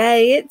posts a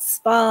day. It's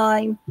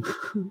fine.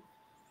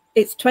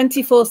 It's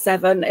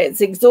 24/7.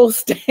 It's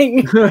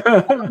exhausting.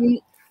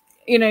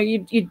 You know,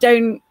 you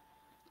don't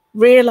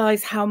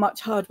realize how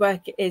much hard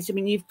work it is. I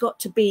mean, you've got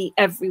to be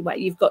everywhere.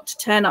 You've got to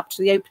turn up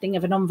to the opening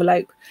of an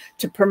envelope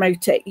to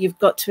promote it. You've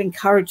got to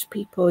encourage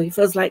people. It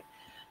feels like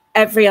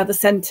every other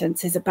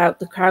sentence is about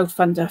the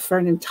crowdfunder for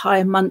an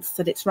entire month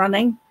that it's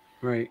running.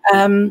 Right.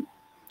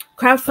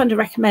 Crowdfunder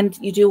recommend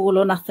you do all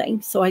or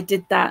nothing. So I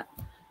did that.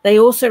 They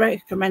also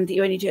recommend that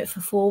you only do it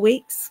for 4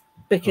 weeks,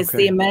 because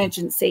the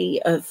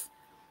emergency of,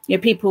 you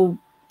know, people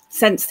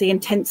sense the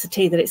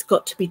intensity that it's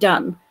got to be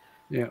done.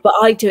 Yeah. But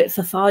I do it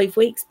for 5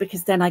 weeks,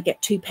 because then I get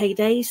 2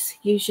 paydays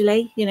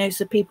usually, you know,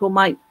 so people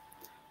might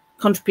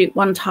contribute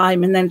one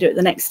time and then do it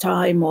the next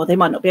time, or they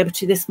might not be able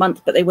to this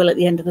month, but they will at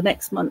the end of the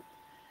next month.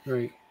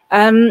 Right.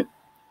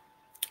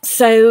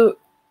 So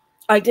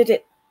I did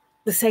it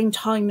the same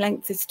time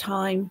length this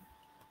time,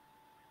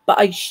 but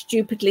I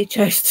stupidly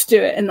chose to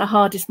do it in the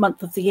hardest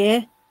month of the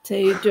year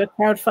to do a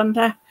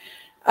crowdfunder.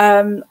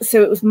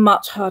 So it was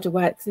much harder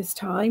work this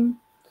time.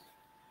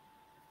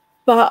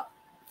 But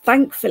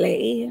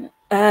thankfully,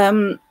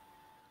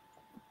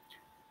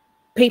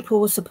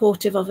 people were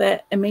supportive of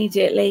it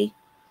immediately.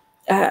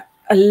 A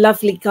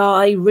lovely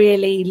guy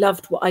really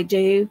loved what I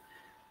do.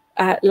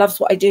 Loves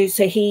what I do,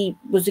 so he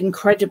was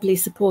incredibly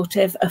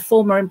supportive. A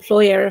former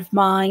employer of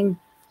mine,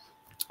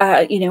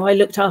 you know, I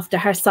looked after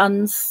her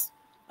sons.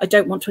 I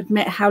don't want to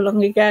admit how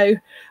long ago,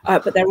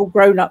 but they're all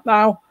grown up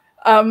now.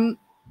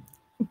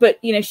 But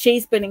you know,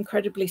 she's been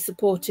incredibly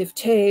supportive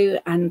too,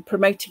 and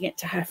promoting it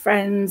to her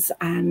friends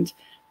and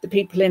the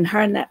people in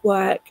her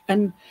network.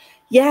 And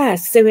yeah,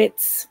 so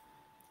it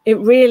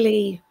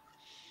really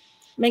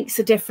makes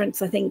a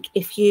difference, I think,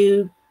 if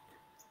you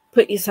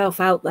put yourself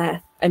out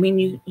there. I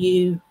mean,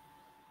 you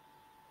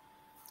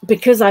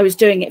because I was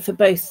doing it for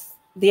both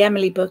the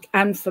Emily book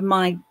and for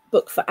my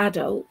book for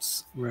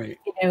adults, right?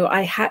 You know,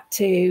 I had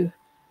to.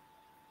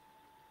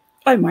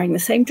 I'm wearing the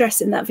same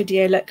dress in that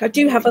video. Look, I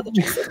do have other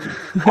dresses.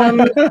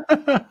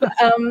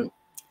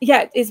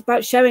 Yeah, it's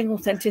about showing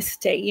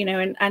authenticity, you know,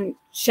 and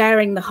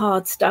sharing the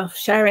hard stuff,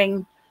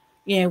 sharing,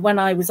 you know, when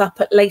I was up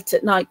late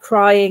at night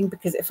crying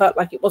because it felt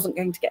like it wasn't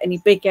going to get any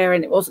bigger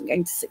and it wasn't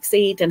going to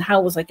succeed, and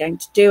how was I going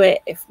to do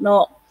it if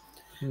not?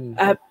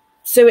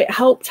 So it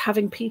helped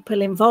having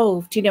people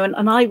involved, you know,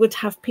 and I would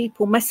have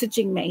people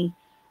messaging me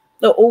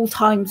at all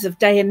times of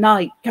day and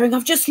night going,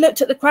 I've just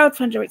looked at the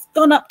crowdfunder, it's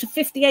gone up to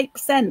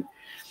 58%,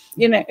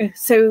 you know.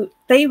 So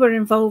they were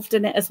involved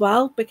in it as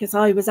well, because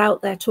I was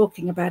out there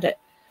talking about it.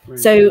 Right.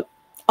 So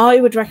I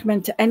would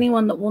recommend to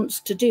anyone that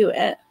wants to do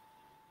it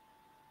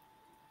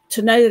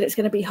to know that it's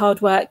going to be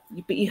hard work,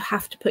 but you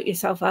have to put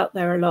yourself out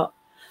there a lot.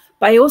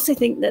 But I also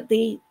think that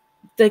the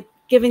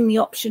giving the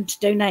option to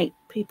donate,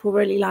 people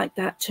really like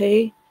that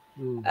too.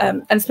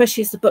 And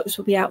especially as the books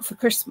will be out for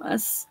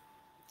Christmas,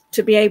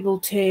 to be able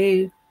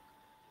to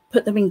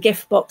put them in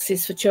gift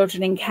boxes for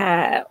children in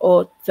care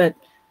or for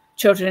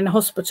children in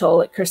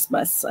hospital at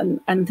Christmas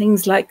and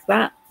things like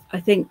that. I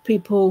think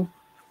people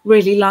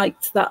really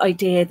liked that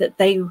idea that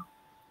they, you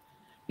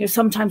know,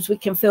 sometimes we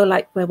can feel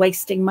like we're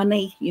wasting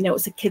money. You know,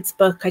 it's a kid's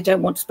book, I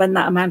don't want to spend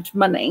that amount of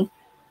money.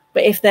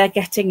 But if they're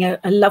getting a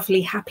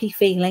lovely, happy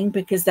feeling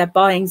because they're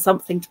buying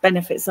something to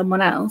benefit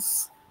someone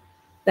else,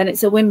 then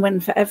it's a win-win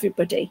for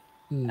everybody.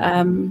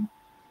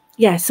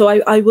 yeah, so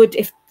I would,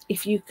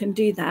 if you can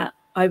do that,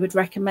 I would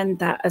recommend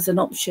that as an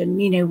option.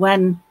 You know,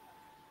 when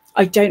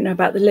I don't know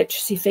about the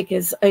literacy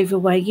figures over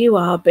where you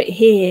are, but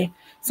here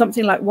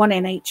something like 1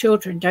 in 8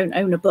 children don't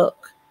own a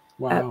book.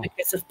 Wow.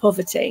 Because of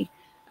poverty.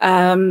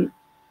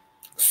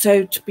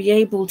 So to be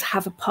able to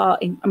have a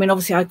part in, I mean,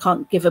 obviously I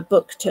can't give a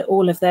book to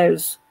all of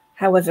those,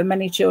 however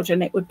many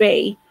children it would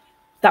be.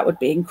 That would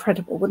be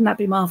incredible. Wouldn't that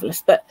be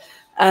marvelous? But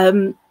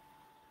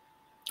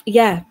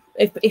yeah,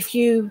 if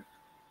you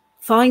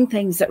find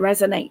things that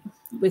resonate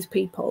with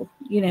people,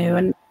 you know,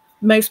 and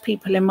most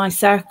people in my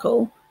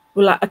circle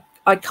were like,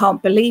 I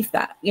can't believe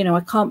that, you know,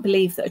 I can't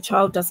believe that a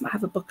child doesn't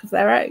have a book of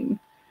their own.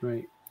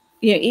 Right.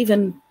 You know,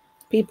 even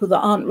people that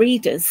aren't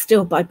readers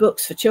still buy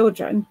books for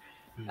children.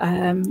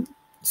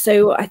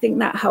 So I think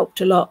that helped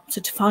a lot. So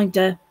to find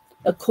a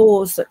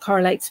cause that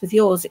correlates with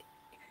yours,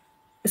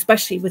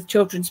 especially with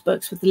children's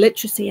books, with the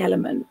literacy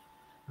element,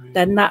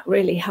 then that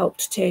really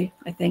helped too,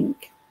 I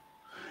think.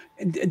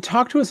 And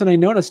talk to us. And I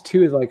noticed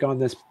too, like on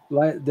this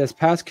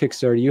past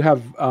Kickstarter, you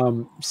have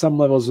some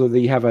levels where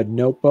you have a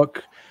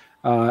notebook,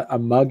 a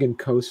mug and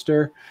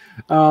coaster.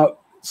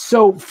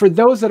 So for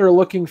those that are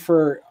looking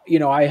for, you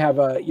know, I have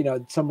a, you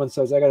know, someone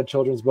says I got a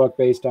children's book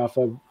based off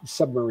of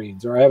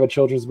submarines, or I have a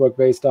children's book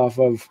based off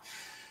of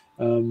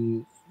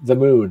the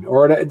moon,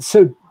 or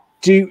so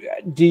do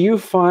you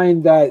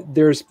find that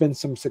there's been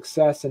some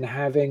success in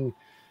having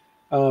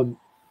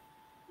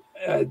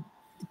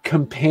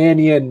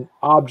companion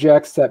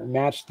objects that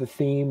match the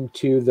theme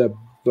to the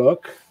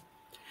book?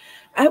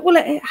 Well,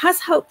 it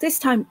has helped this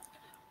time.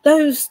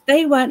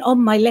 They weren't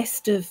on my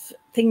list of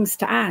things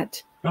to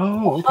add.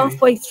 Oh, okay.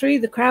 Halfway through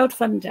the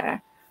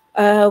crowdfunder,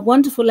 a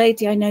wonderful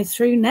lady I know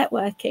through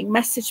networking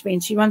messaged me,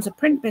 and she runs a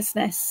print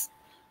business,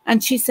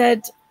 and she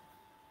said,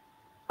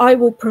 I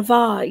will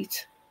provide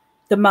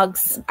the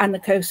mugs and the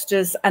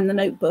coasters and the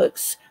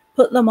notebooks,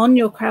 put them on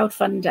your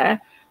crowdfunder,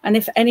 and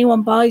if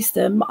anyone buys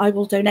them, I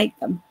will donate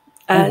them.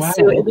 Wow,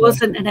 so it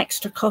wasn't an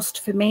extra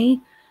cost for me.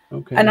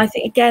 Okay. And I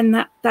think, again,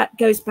 that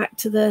goes back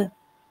to the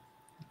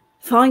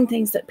find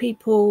things that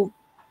people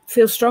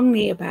feel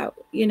strongly about,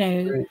 you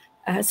know.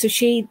 Right. So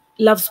she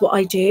loves what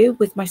I do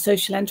with my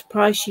social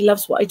enterprise. She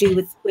loves what I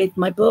do with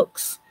my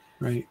books.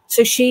 Right.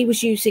 So she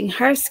was using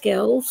her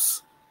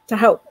skills to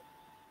help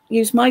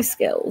use my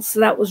skills. So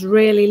that was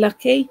really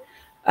lucky.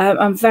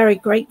 I'm very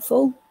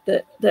grateful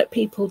that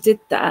people did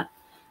that,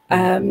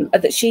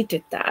 that she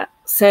did that.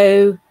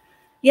 So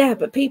yeah,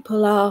 but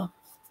people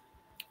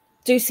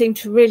do seem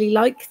to really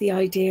like the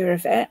idea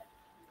of it.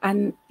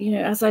 And, you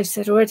know, as I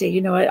said already, you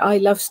know, I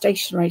love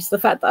stationery. So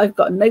the fact that I've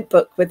got a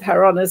notebook with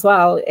her on as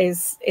well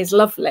is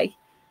lovely.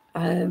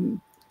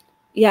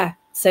 Yeah.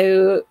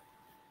 So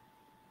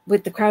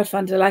with the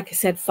crowdfunder, like I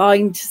said,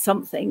 find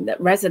something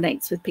that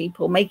resonates with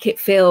people, make it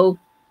feel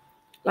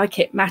like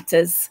it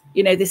matters.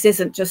 You know, this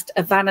isn't just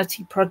a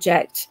vanity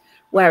project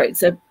where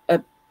it's a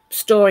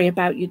story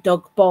about your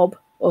dog Bob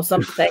or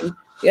something.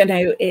 You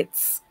know,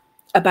 it's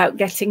about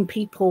getting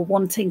people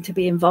wanting to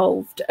be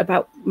involved,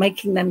 about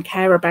making them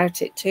care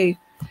about it too.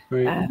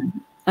 Right.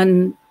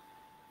 And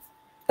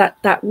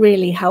that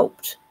really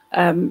helped.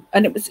 And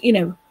it was, you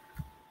know,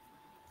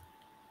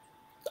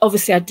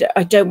 obviously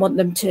I don't want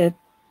them to,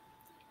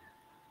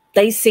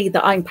 they see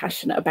that I'm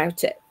passionate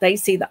about it. They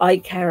see that I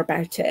care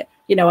about it.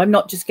 You know, I'm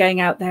not just going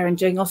out there and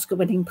doing Oscar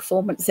winning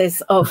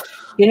performances of,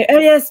 you know, oh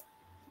yes,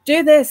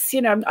 do this.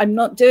 You know, I'm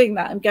not doing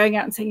that. I'm going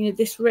out and saying, you know,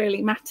 this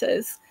really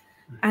matters.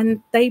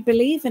 And they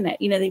believe in it.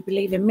 You know, they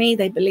believe in me.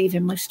 They believe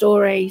in my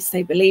stories.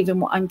 They believe in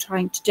what I'm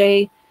trying to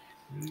do.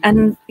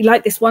 And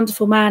like this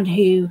wonderful man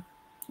who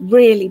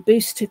really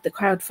boosted the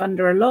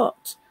crowdfunder a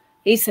lot.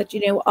 He said,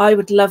 you know, I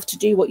would love to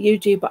do what you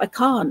do, but I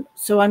can't.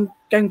 So I'm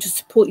going to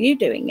support you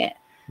doing it.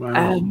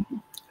 Wow.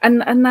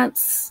 And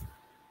that's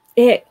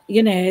it.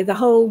 You know, the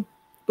whole,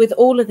 with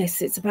all of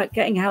this, it's about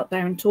getting out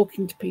there and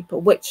talking to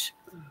people, which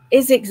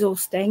is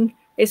exhausting.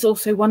 It's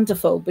also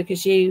wonderful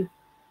because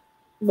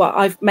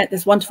I've met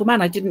this wonderful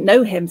man. I didn't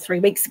know him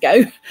 3 weeks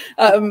ago.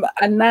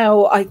 And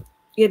now I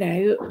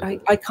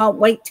can't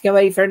wait to go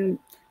over, and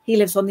he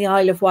lives on the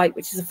Isle of Wight,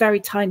 which is a very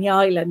tiny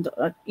island,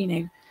 you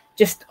know,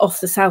 just off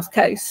the south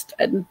coast.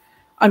 And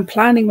I'm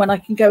planning when I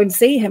can go and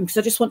see him because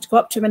I just want to go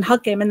up to him and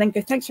hug him and then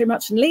go, thanks very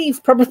much, and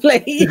leave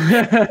probably. You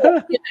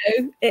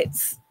know,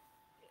 it's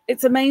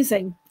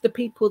amazing, the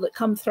people that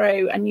come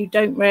through, and you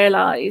don't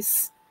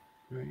realize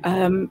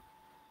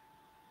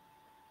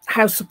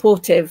how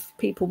supportive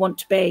people want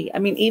to be. I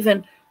mean,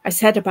 even I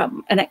said about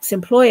an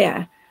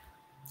ex-employer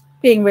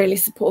being really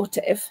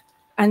supportive,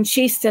 and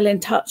she's still in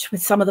touch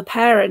with some of the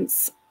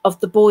parents of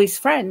the boys'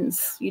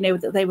 friends, you know,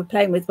 that they were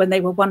playing with when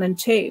they were 1 and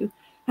 2.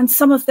 And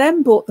some of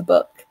them bought the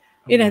book.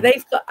 You know,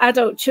 they've got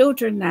adult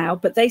children now,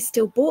 but they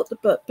still bought the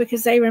book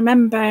because they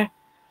remember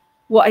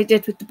what I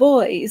did with the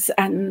boys.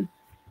 And,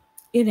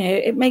 you know,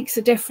 it makes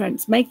a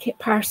difference. Make it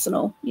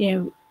personal. You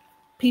know,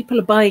 people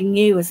are buying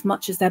you as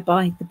much as they're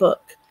buying the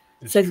book.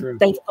 That's so true.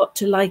 They've got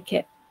to like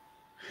it.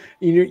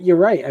 You're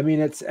right. I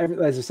mean, it's,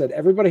 as I said,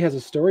 everybody has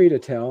a story to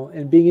tell,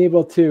 and being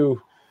able to,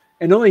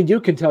 and only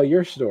you can tell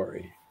your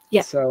story.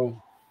 Yeah.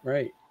 So,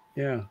 right.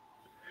 Yeah.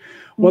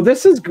 Well,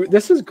 this is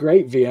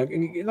great,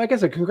 Vie. Like I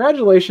said,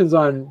 congratulations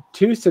on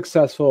 2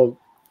 successful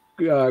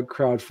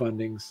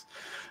crowdfundings.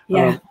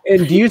 Yeah.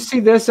 And do you see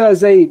this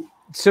as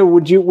so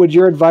would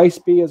your advice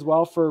be as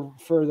well for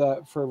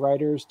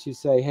writers to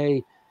say,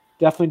 hey,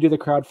 definitely do the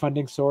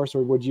crowdfunding source,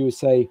 or would you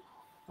say,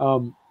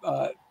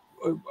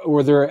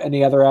 were there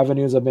any other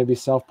avenues of maybe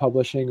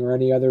self-publishing or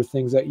any other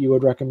things that you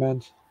would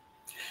recommend?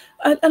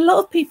 A lot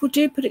of people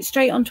do put it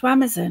straight onto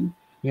Amazon.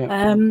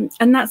 Yeah.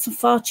 And that's a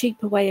far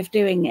cheaper way of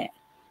doing it.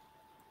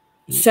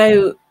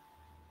 So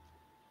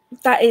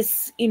that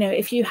is,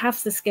 if you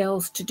have the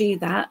skills to do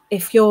that,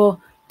 if you're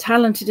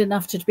talented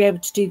enough to be able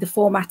to do the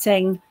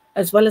formatting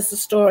as well as the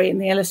story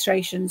and the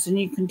illustrations, and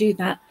you can do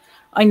that.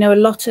 I know a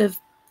lot of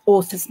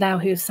authors now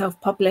who have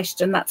self-published,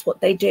 and that's what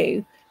they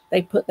do.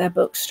 They put their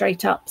books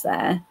straight up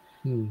there.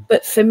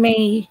 But for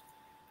me,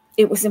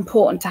 it was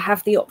important to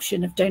have the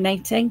option of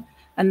donating,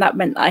 and that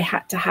meant I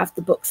had to have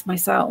the books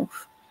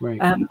myself. Right.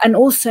 And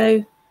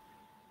also,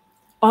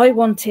 I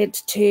wanted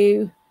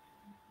to,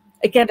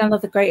 again,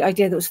 another great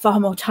idea that was far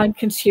more time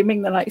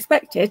consuming than I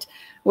expected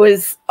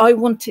was I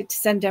wanted to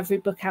send every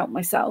book out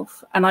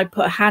myself, and I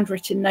put a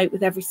handwritten note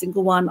with every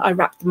single one. I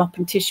wrapped them up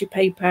in tissue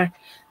paper,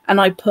 and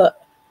I put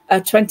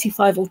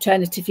 25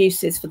 alternative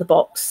uses for the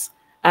box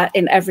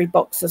in every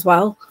box as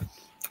well,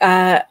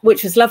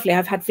 which was lovely.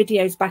 I've had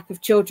videos back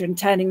of children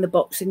turning the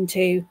box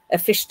into a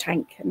fish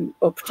tank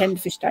or pretend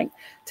fish tank,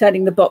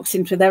 turning the box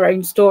into their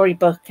own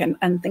storybook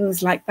and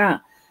things like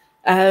that.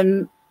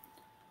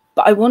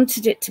 But I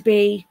wanted it to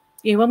be,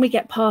 when we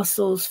get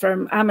parcels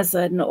from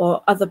Amazon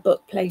or other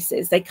book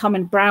places, they come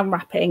in brown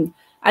wrapping,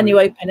 and you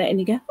open it and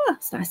you go, oh,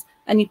 that's nice,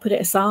 and you put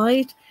it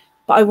aside.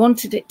 But I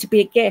wanted it to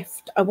be a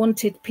gift. I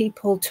wanted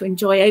people to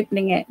enjoy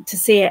opening it, to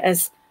see it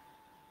as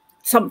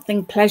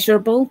something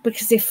pleasurable,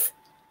 because if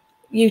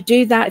you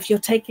do that, if you're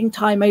taking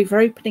time over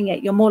opening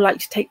it, you're more likely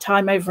to take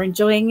time over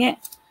enjoying it.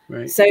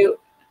 Right. So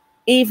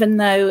even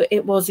though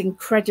it was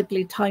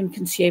incredibly time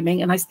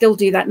consuming, and I still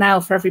do that now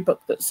for every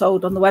book that's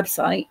sold on the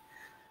website,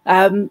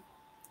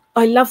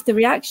 I love the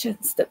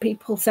reactions that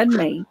people send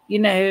me,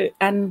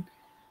 and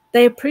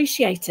they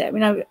appreciate it. I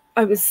mean,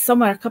 I was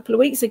somewhere a couple of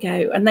weeks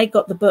ago, and they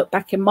got the book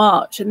back in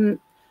March, and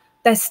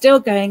they're still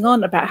going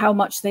on about how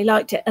much they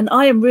liked it. And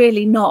I am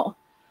really not,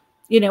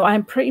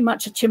 I'm pretty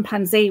much a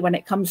chimpanzee when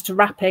it comes to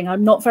wrapping.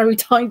 I'm not very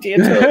tidy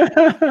at all.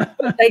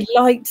 But they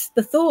liked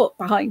the thought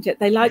behind it.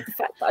 They liked the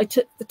fact that I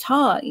took the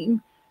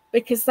time,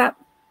 because that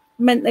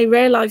meant they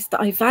realized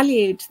that I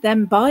valued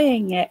them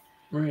buying it.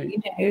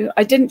 Right.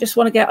 I didn't just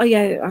want to go, oh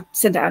yeah, I'll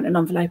send it out in an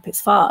envelope, it's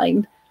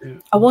fine. Yeah.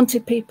 I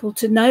wanted people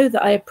to know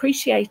that I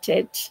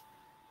appreciated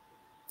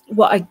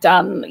what I'd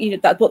done,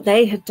 that what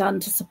they had done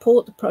to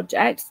support the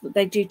project, that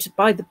they do to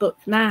buy the book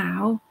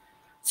now.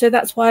 So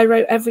that's why I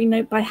wrote every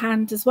note by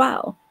hand as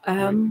well,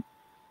 right.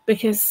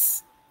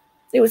 Because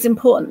it was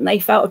important and they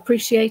felt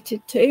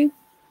appreciated too.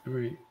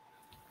 Right.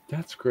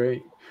 That's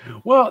great.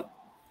 Well,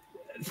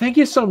 thank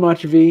you so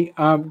much, Vie.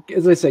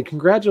 As I say,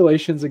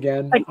 congratulations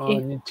again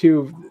on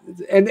 2,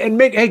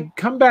 and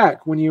come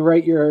back when you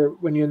write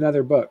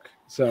another book.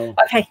 So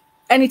okay,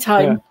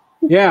 anytime.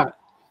 Yeah.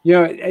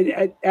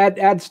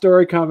 Add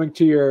Storycomic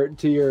to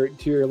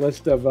your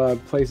list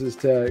of places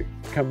to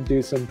come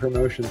do some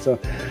promotion. So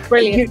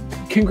brilliant.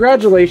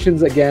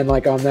 Congratulations again,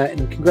 on that,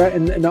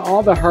 and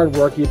all the hard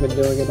work you've been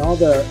doing, and all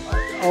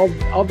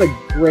the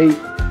great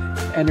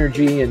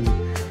energy and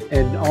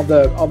all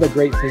the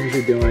great things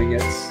you're doing.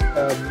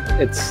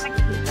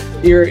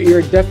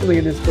 You're definitely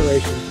an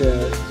inspiration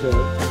to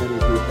many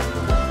people.